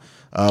Media,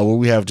 where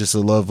we have just a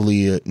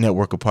lovely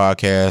network of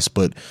podcasts.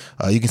 But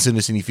you can send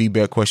us any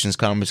feedback, questions,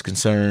 comments,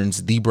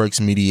 concerns,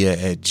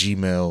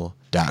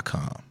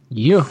 thebreaksmedia@gmail.com.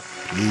 Yeah.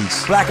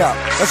 Peace. Blackout.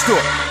 Let's do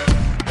it.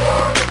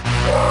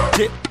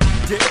 Dip,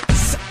 dip,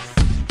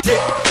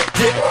 dip,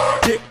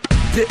 dip, dip,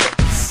 dip,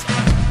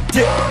 dip,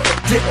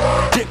 dip,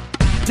 dip,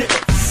 dip.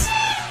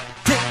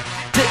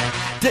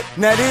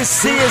 Now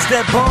this here's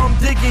that bomb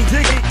diggy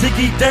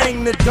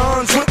dang, the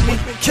Don's with me.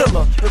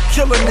 Killer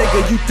nigga,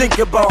 you think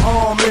about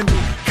harming me.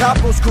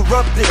 Capo's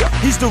corrupted,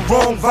 he's the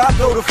wrong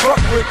vato to fuck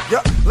with.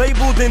 Yeah.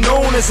 Labeled and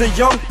known as a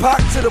young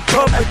Pac to the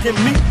public, and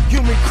me,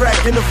 human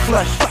crack in the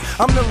flesh.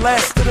 I'm the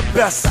last of the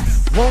best.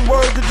 One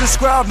word to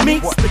describe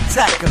me,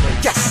 spectacular.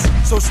 Yes.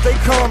 So stay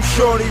calm,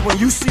 shorty. When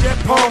you see that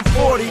Palm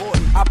 40,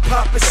 I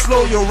pop it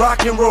slow, you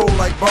rock and roll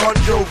like Bon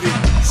Jovi.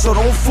 So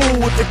don't fool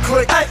with the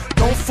click,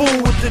 don't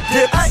fool with the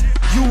dips.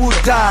 You will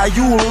die,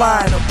 you will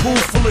lie in a pool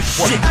full of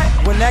shit.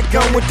 When that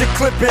gun with the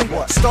clipping,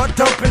 start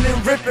dumping and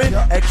ripping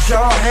at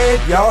y'all head,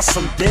 y'all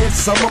some dead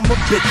some of my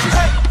bitches.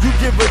 You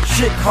give a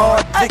chick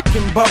hard dick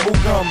and bubble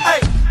gum.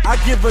 I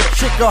give a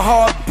chick a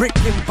hard brick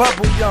and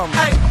bubble yum.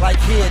 Like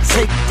here,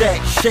 take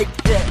that, shake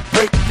that,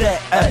 break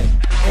that,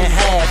 in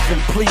half, and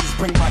please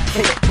bring my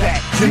cake back.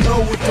 You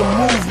know what the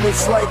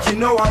movement's like, you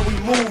know how we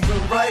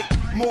moving, right?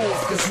 Move,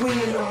 cause we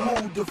in the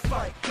mood to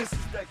fight. This is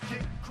that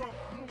kick.